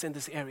struggles in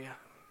this area.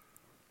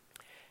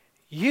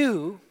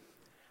 You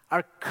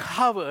are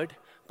covered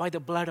by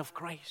the blood of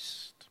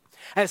Christ.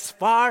 As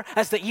far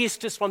as the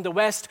east is from the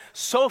west,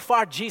 so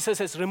far Jesus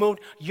has removed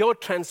your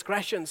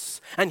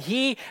transgressions, and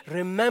he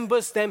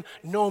remembers them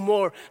no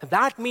more.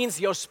 That means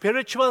your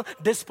spiritual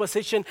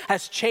disposition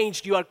has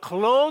changed. You are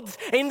clothed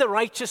in the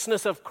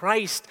righteousness of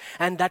Christ,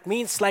 and that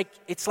means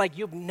it's like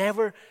you've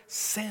never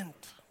sinned.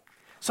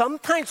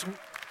 Sometimes,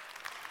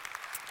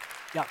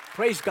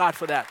 praise God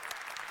for that.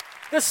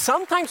 Because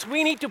sometimes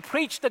we need to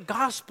preach the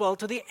gospel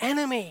to the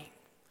enemy.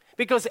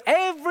 Because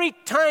every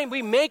time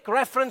we make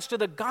reference to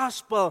the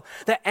gospel,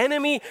 the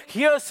enemy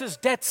hears his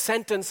death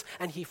sentence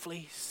and he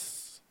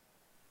flees.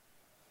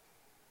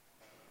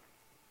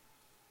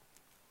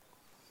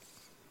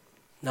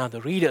 Now, the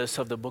readers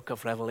of the book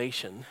of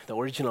Revelation, the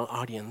original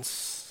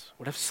audience,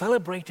 would have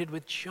celebrated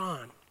with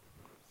John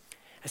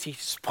as he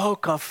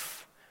spoke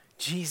of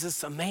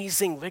Jesus'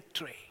 amazing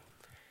victory.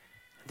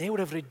 They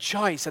would have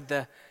rejoiced at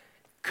the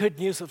good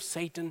news of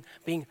Satan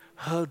being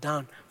hurled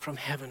down from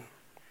heaven.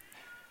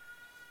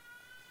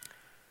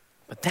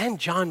 But then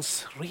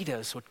John's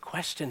readers would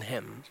question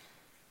him.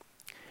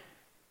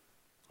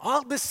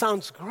 All this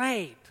sounds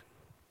great,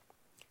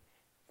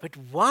 but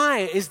why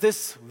is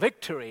this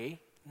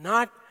victory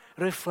not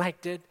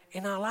reflected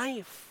in our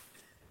life?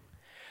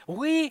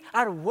 We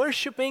are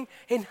worshiping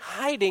in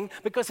hiding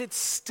because it's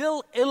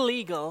still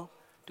illegal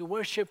to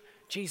worship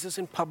Jesus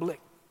in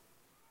public.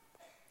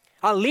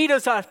 Our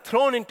leaders are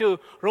thrown into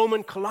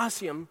Roman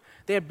Colosseum.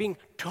 They're being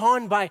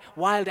torn by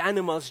wild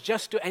animals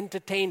just to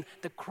entertain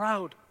the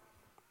crowd.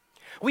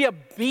 We are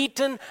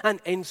beaten and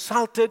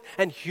insulted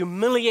and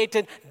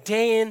humiliated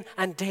day in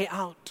and day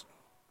out.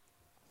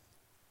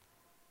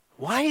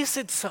 Why is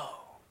it so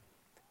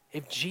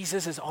if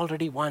Jesus has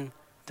already won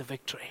the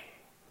victory?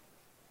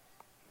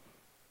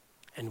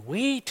 And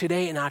we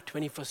today in our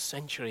 21st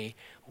century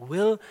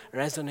will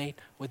resonate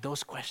with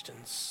those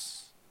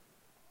questions.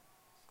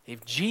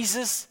 If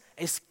Jesus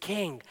is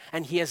king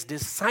and he has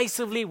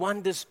decisively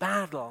won this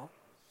battle,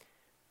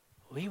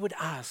 we would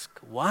ask,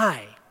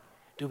 why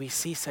do we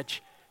see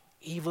such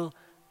evil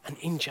and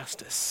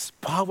injustice,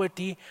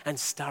 poverty and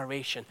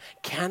starvation,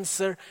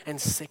 cancer and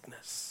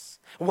sickness?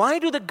 Why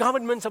do the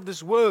governments of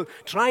this world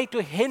try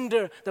to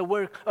hinder the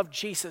work of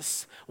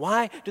Jesus?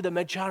 Why do the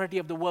majority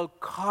of the world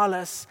call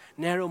us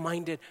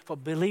narrow-minded for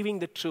believing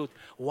the truth?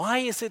 Why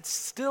is it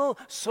still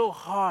so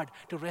hard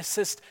to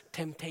resist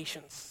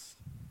temptations?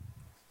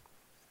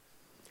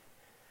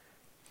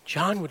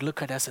 John would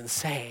look at us and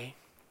say,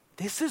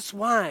 this is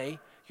why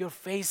you're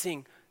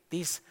facing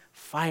these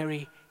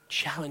fiery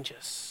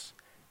challenges.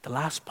 The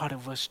last part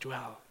of verse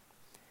 12.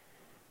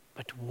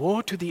 But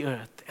woe to the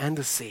earth and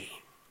the sea,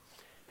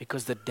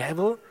 because the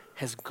devil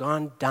has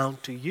gone down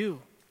to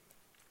you.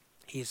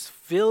 He is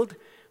filled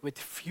with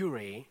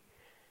fury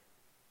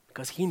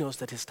because he knows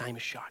that his time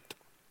is short.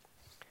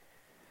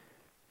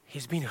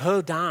 He's been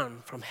hurled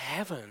down from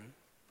heaven,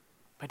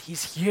 but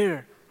he's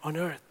here on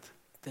earth.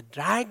 The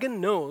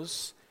dragon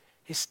knows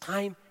his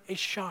time is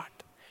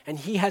short, and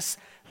he has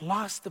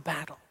lost the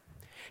battle.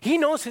 He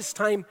knows his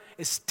time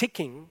is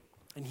ticking,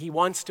 and he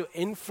wants to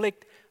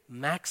inflict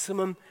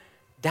maximum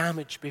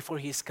damage before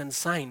he is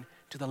consigned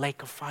to the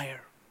lake of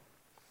fire.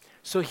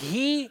 So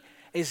he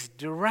is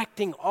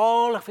directing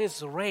all of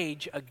his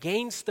rage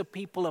against the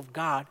people of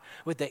God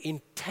with the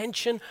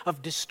intention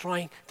of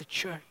destroying the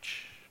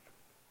church.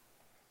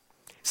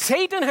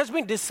 Satan has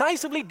been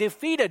decisively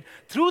defeated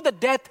through the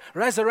death,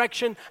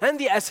 resurrection, and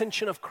the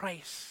ascension of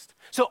Christ.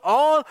 So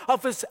all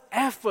of his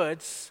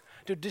efforts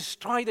to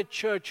destroy the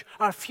church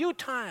are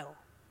futile.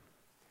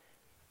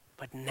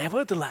 But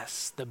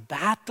nevertheless, the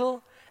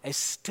battle is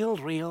still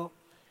real,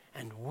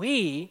 and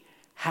we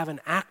have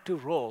an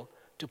active role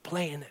to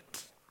play in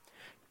it.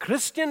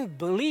 Christian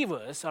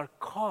believers are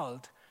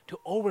called to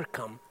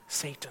overcome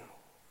Satan.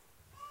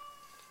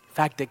 In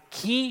fact, the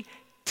key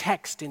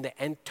text in the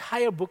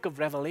entire book of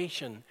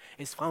Revelation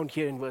is found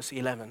here in verse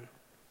 11.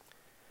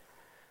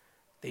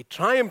 They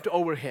triumphed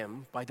over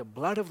him by the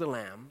blood of the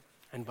Lamb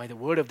and by the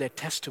word of their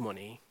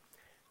testimony.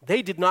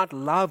 They did not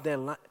love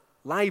their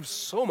lives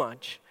so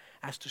much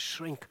as to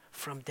shrink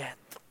from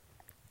death.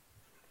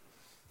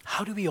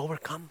 How do we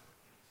overcome?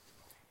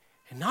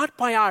 And not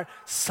by our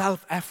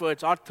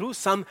self-efforts or through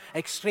some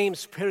extreme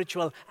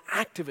spiritual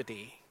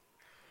activity,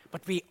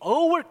 but we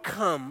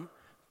overcome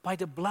by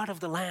the blood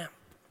of the Lamb.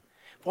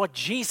 What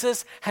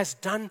Jesus has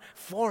done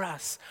for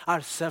us.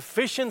 Our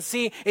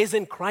sufficiency is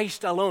in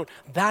Christ alone.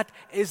 That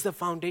is the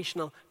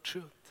foundational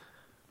truth.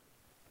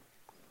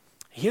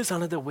 Here's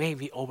another way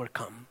we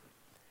overcome.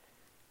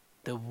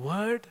 The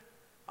word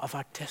of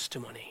our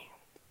testimony.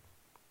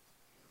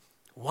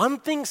 One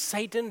thing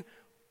Satan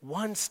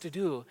wants to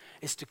do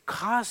is to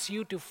cause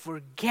you to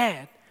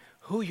forget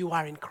who you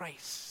are in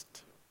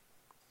Christ.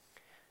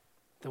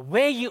 The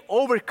way you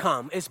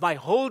overcome is by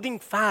holding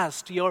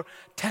fast to your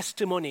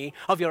testimony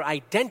of your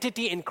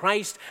identity in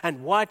Christ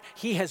and what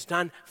He has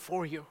done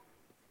for you.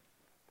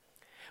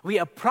 We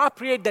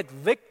appropriate that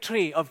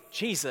victory of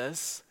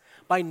Jesus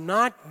by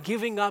not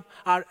giving up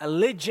our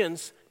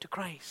allegiance to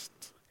Christ.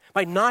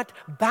 By not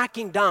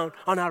backing down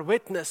on our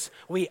witness,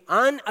 we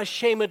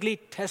unashamedly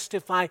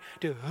testify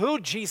to who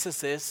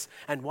Jesus is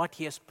and what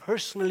He has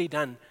personally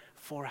done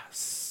for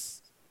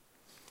us.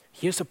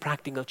 Here's a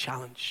practical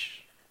challenge.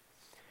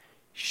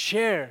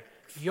 Share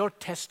your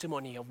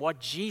testimony of what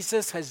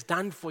Jesus has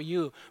done for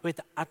you with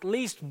at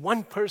least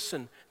one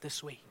person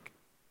this week.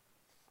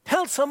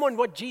 Tell someone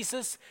what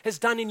Jesus has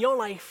done in your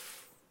life.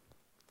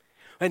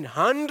 When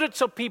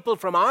hundreds of people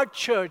from our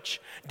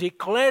church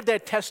declare their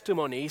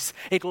testimonies,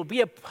 it will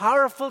be a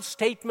powerful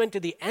statement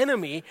to the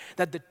enemy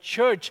that the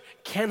church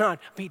cannot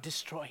be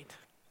destroyed.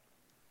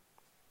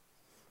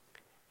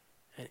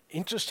 And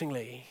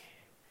interestingly,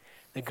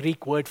 the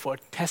Greek word for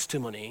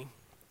testimony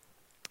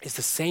is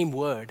the same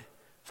word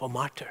for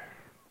martyr.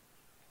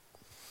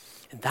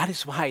 And that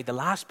is why the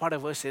last part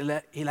of verse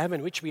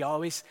 11, which we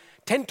always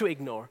tend to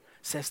ignore,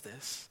 says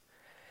this.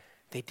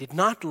 They did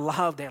not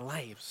love their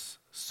lives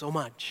so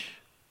much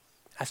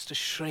as to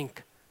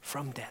shrink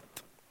from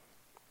death.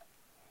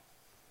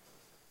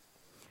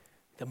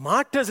 The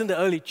martyrs in the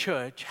early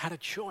church had a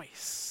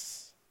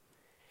choice.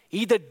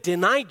 Either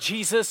deny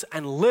Jesus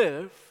and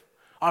live,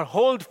 or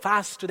hold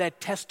fast to their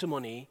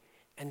testimony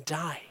and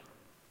die.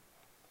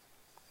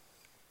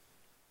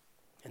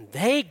 And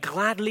they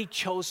gladly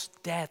chose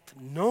death,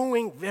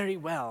 knowing very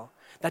well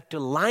that to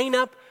line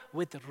up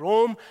with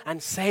Rome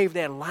and save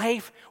their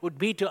life would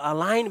be to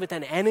align with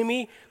an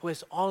enemy who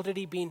has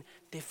already been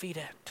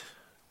defeated.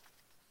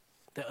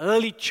 The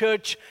early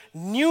church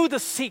knew the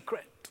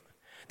secret.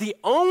 The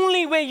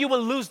only way you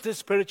will lose this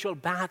spiritual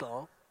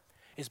battle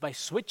is by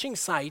switching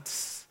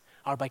sides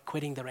or by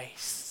quitting the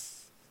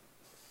race.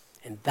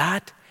 And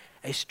that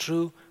is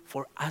true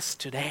for us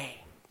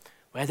today.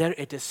 Whether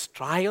it is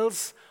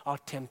trials or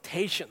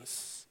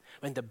temptations,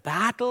 when the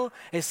battle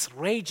is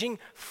raging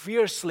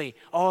fiercely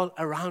all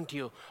around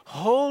you,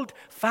 hold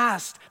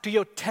fast to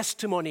your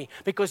testimony,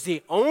 because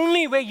the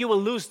only way you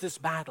will lose this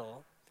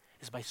battle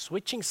is by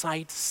switching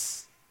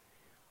sides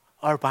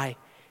or by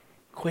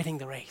quitting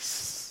the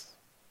race.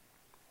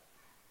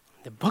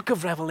 The book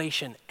of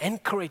Revelation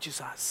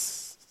encourages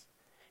us.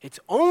 It's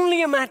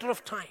only a matter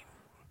of time.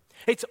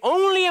 It's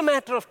only a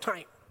matter of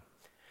time.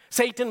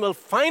 Satan will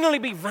finally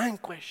be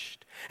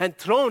vanquished. and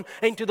thrown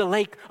into the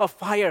lake of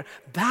fire.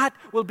 That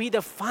will be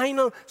the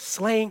final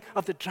slaying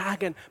of the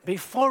dragon.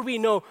 Before we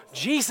know,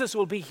 Jesus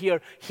will be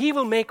here. He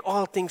will make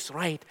all things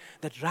right.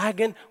 The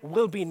dragon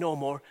will be no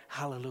more.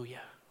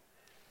 Hallelujah.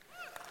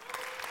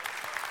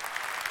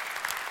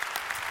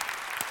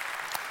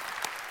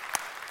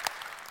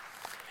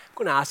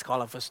 I'm going to ask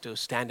all of us to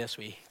stand as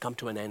we come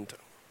to an end.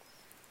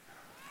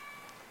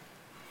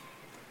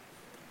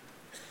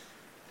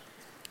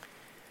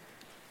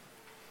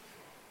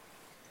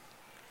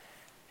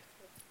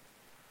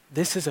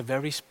 This is a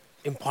very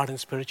important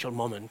spiritual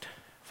moment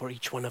for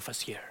each one of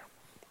us here.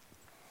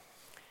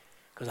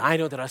 Because I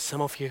know there are some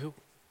of you,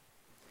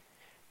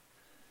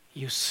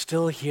 you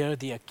still hear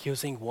the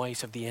accusing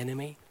voice of the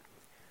enemy,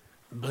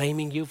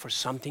 blaming you for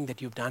something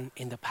that you've done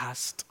in the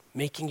past,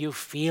 making you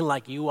feel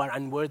like you are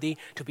unworthy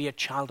to be a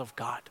child of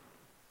God.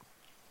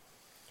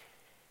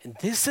 And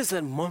this is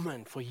a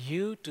moment for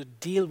you to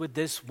deal with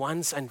this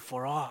once and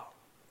for all.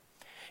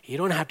 You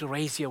don't have to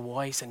raise your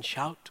voice and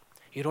shout.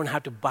 You don't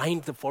have to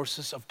bind the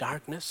forces of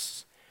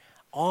darkness.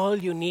 All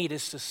you need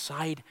is to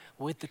side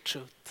with the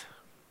truth.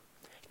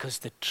 Because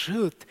the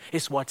truth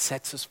is what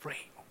sets us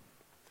free.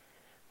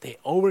 They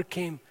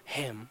overcame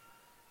him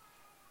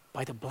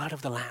by the blood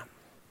of the Lamb.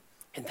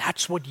 And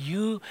that's what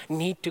you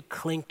need to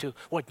cling to.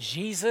 What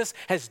Jesus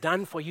has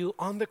done for you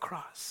on the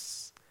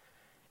cross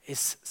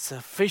is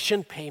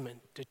sufficient payment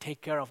to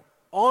take care of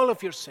all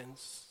of your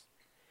sins.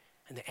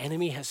 And the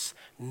enemy has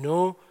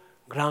no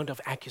ground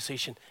of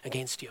accusation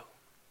against you.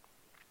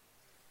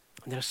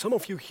 And there are some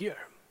of you here,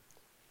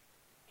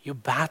 you're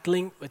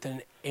battling with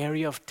an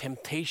area of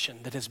temptation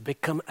that has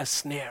become a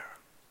snare,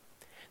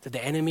 that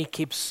the enemy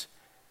keeps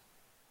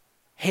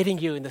hitting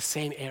you in the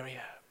same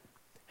area.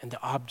 And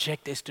the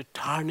object is to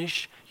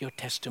tarnish your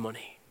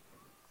testimony.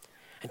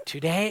 And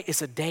today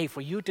is a day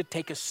for you to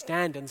take a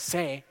stand and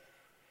say,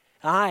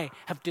 I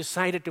have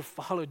decided to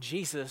follow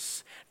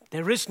Jesus.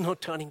 There is no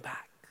turning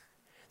back.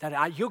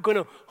 That you're going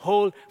to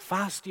hold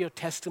fast to your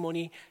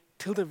testimony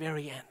till the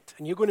very end.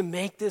 And you're going to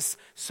make this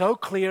so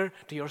clear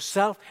to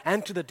yourself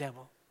and to the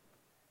devil.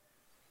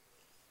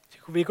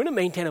 We're going to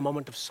maintain a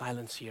moment of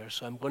silence here.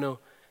 So I'm going to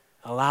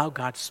allow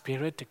God's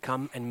Spirit to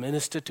come and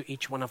minister to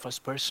each one of us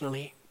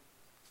personally.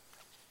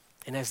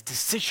 And as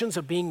decisions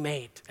are being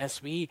made,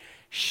 as we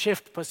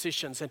shift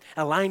positions and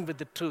align with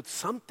the truth,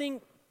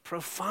 something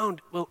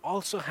profound will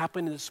also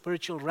happen in the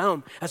spiritual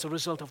realm as a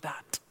result of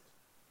that.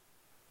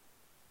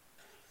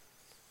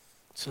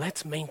 So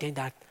let's maintain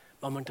that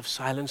moment of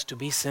silence to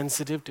be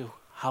sensitive to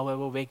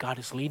however way God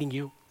is leading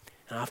you.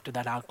 And after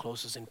that, I'll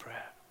close us in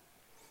prayer.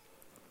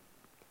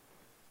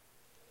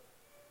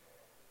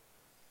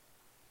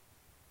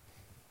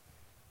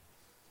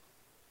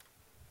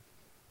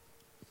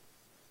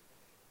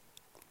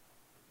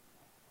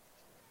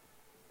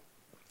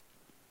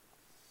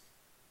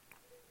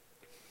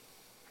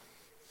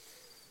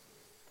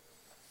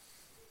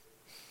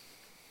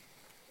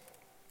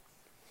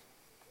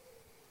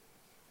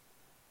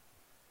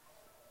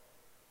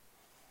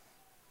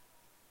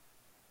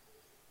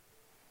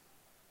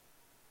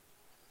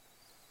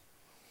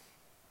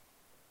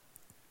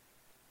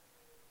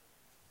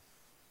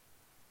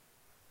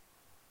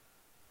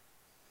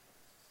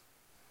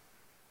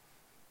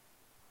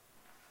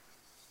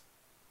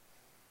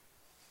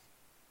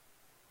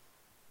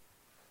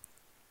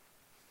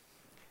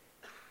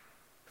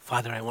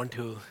 Father, I want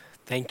to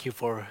thank you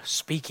for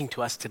speaking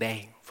to us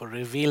today, for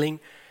revealing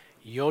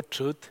your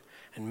truth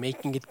and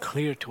making it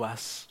clear to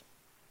us.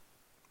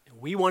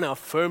 We want to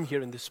affirm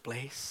here in this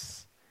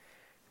place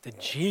that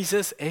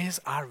Jesus is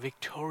our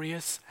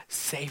victorious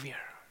Savior,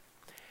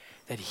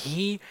 that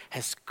he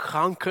has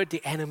conquered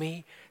the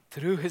enemy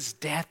through his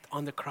death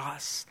on the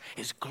cross,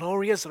 his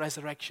glorious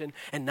resurrection,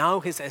 and now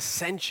his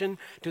ascension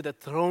to the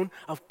throne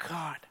of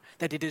God.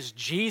 That it is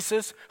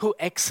Jesus who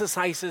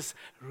exercises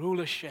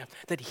rulership,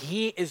 that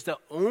he is the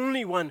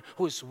only one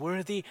who is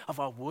worthy of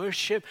our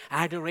worship,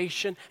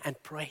 adoration,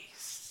 and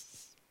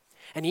praise.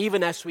 And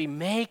even as we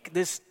make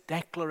this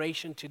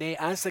declaration today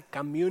as a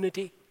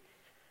community,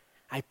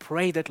 I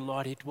pray that,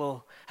 Lord, it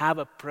will have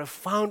a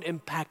profound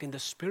impact in the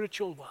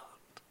spiritual world,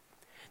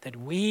 that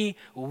we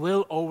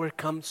will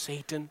overcome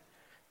Satan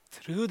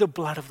through the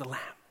blood of the Lamb.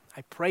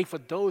 I pray for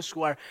those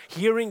who are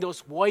hearing those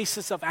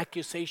voices of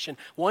accusation,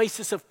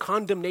 voices of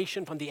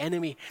condemnation from the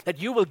enemy,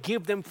 that you will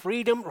give them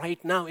freedom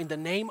right now in the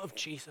name of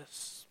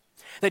Jesus.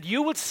 That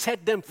you will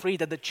set them free,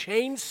 that the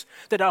chains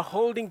that are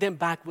holding them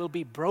back will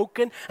be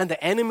broken and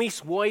the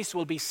enemy's voice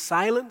will be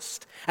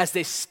silenced as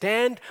they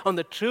stand on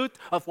the truth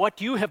of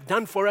what you have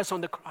done for us on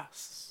the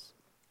cross.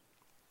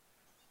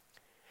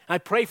 I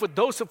pray for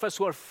those of us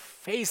who are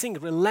facing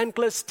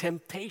relentless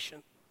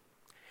temptation,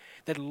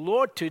 that,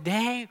 Lord,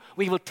 today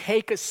we will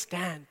take a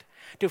stand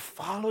to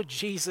follow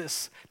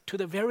Jesus to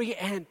the very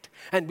end,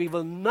 and we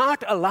will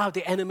not allow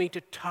the enemy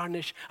to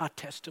tarnish our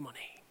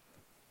testimony.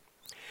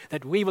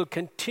 That we will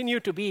continue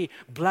to be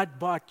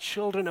blood-bought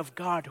children of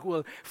God who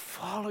will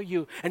follow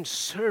you and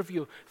serve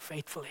you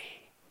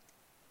faithfully.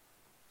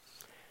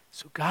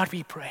 So, God,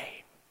 we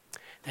pray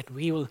that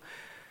we will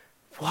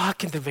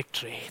walk in the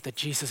victory that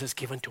Jesus has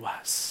given to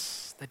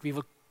us, that we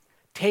will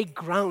take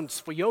grounds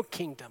for your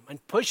kingdom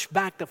and push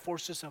back the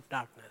forces of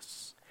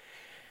darkness,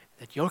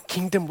 that your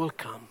kingdom will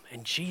come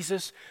and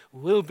Jesus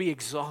will be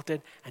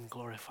exalted and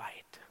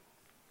glorified.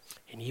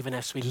 And even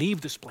as we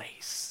leave this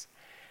place,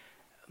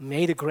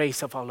 may the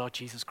grace of our Lord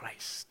Jesus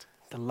Christ,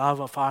 the love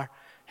of our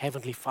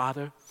Heavenly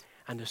Father,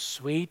 and the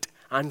sweet,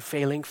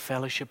 unfailing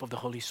fellowship of the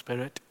Holy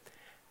Spirit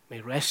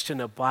may rest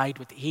and abide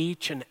with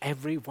each and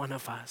every one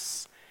of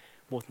us,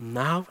 both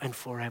now and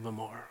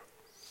forevermore.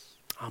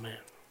 Amen.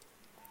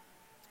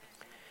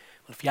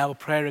 Well, if you have a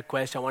prayer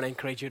request, I want to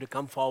encourage you to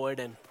come forward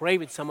and pray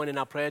with someone in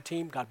our prayer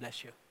team. God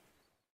bless you.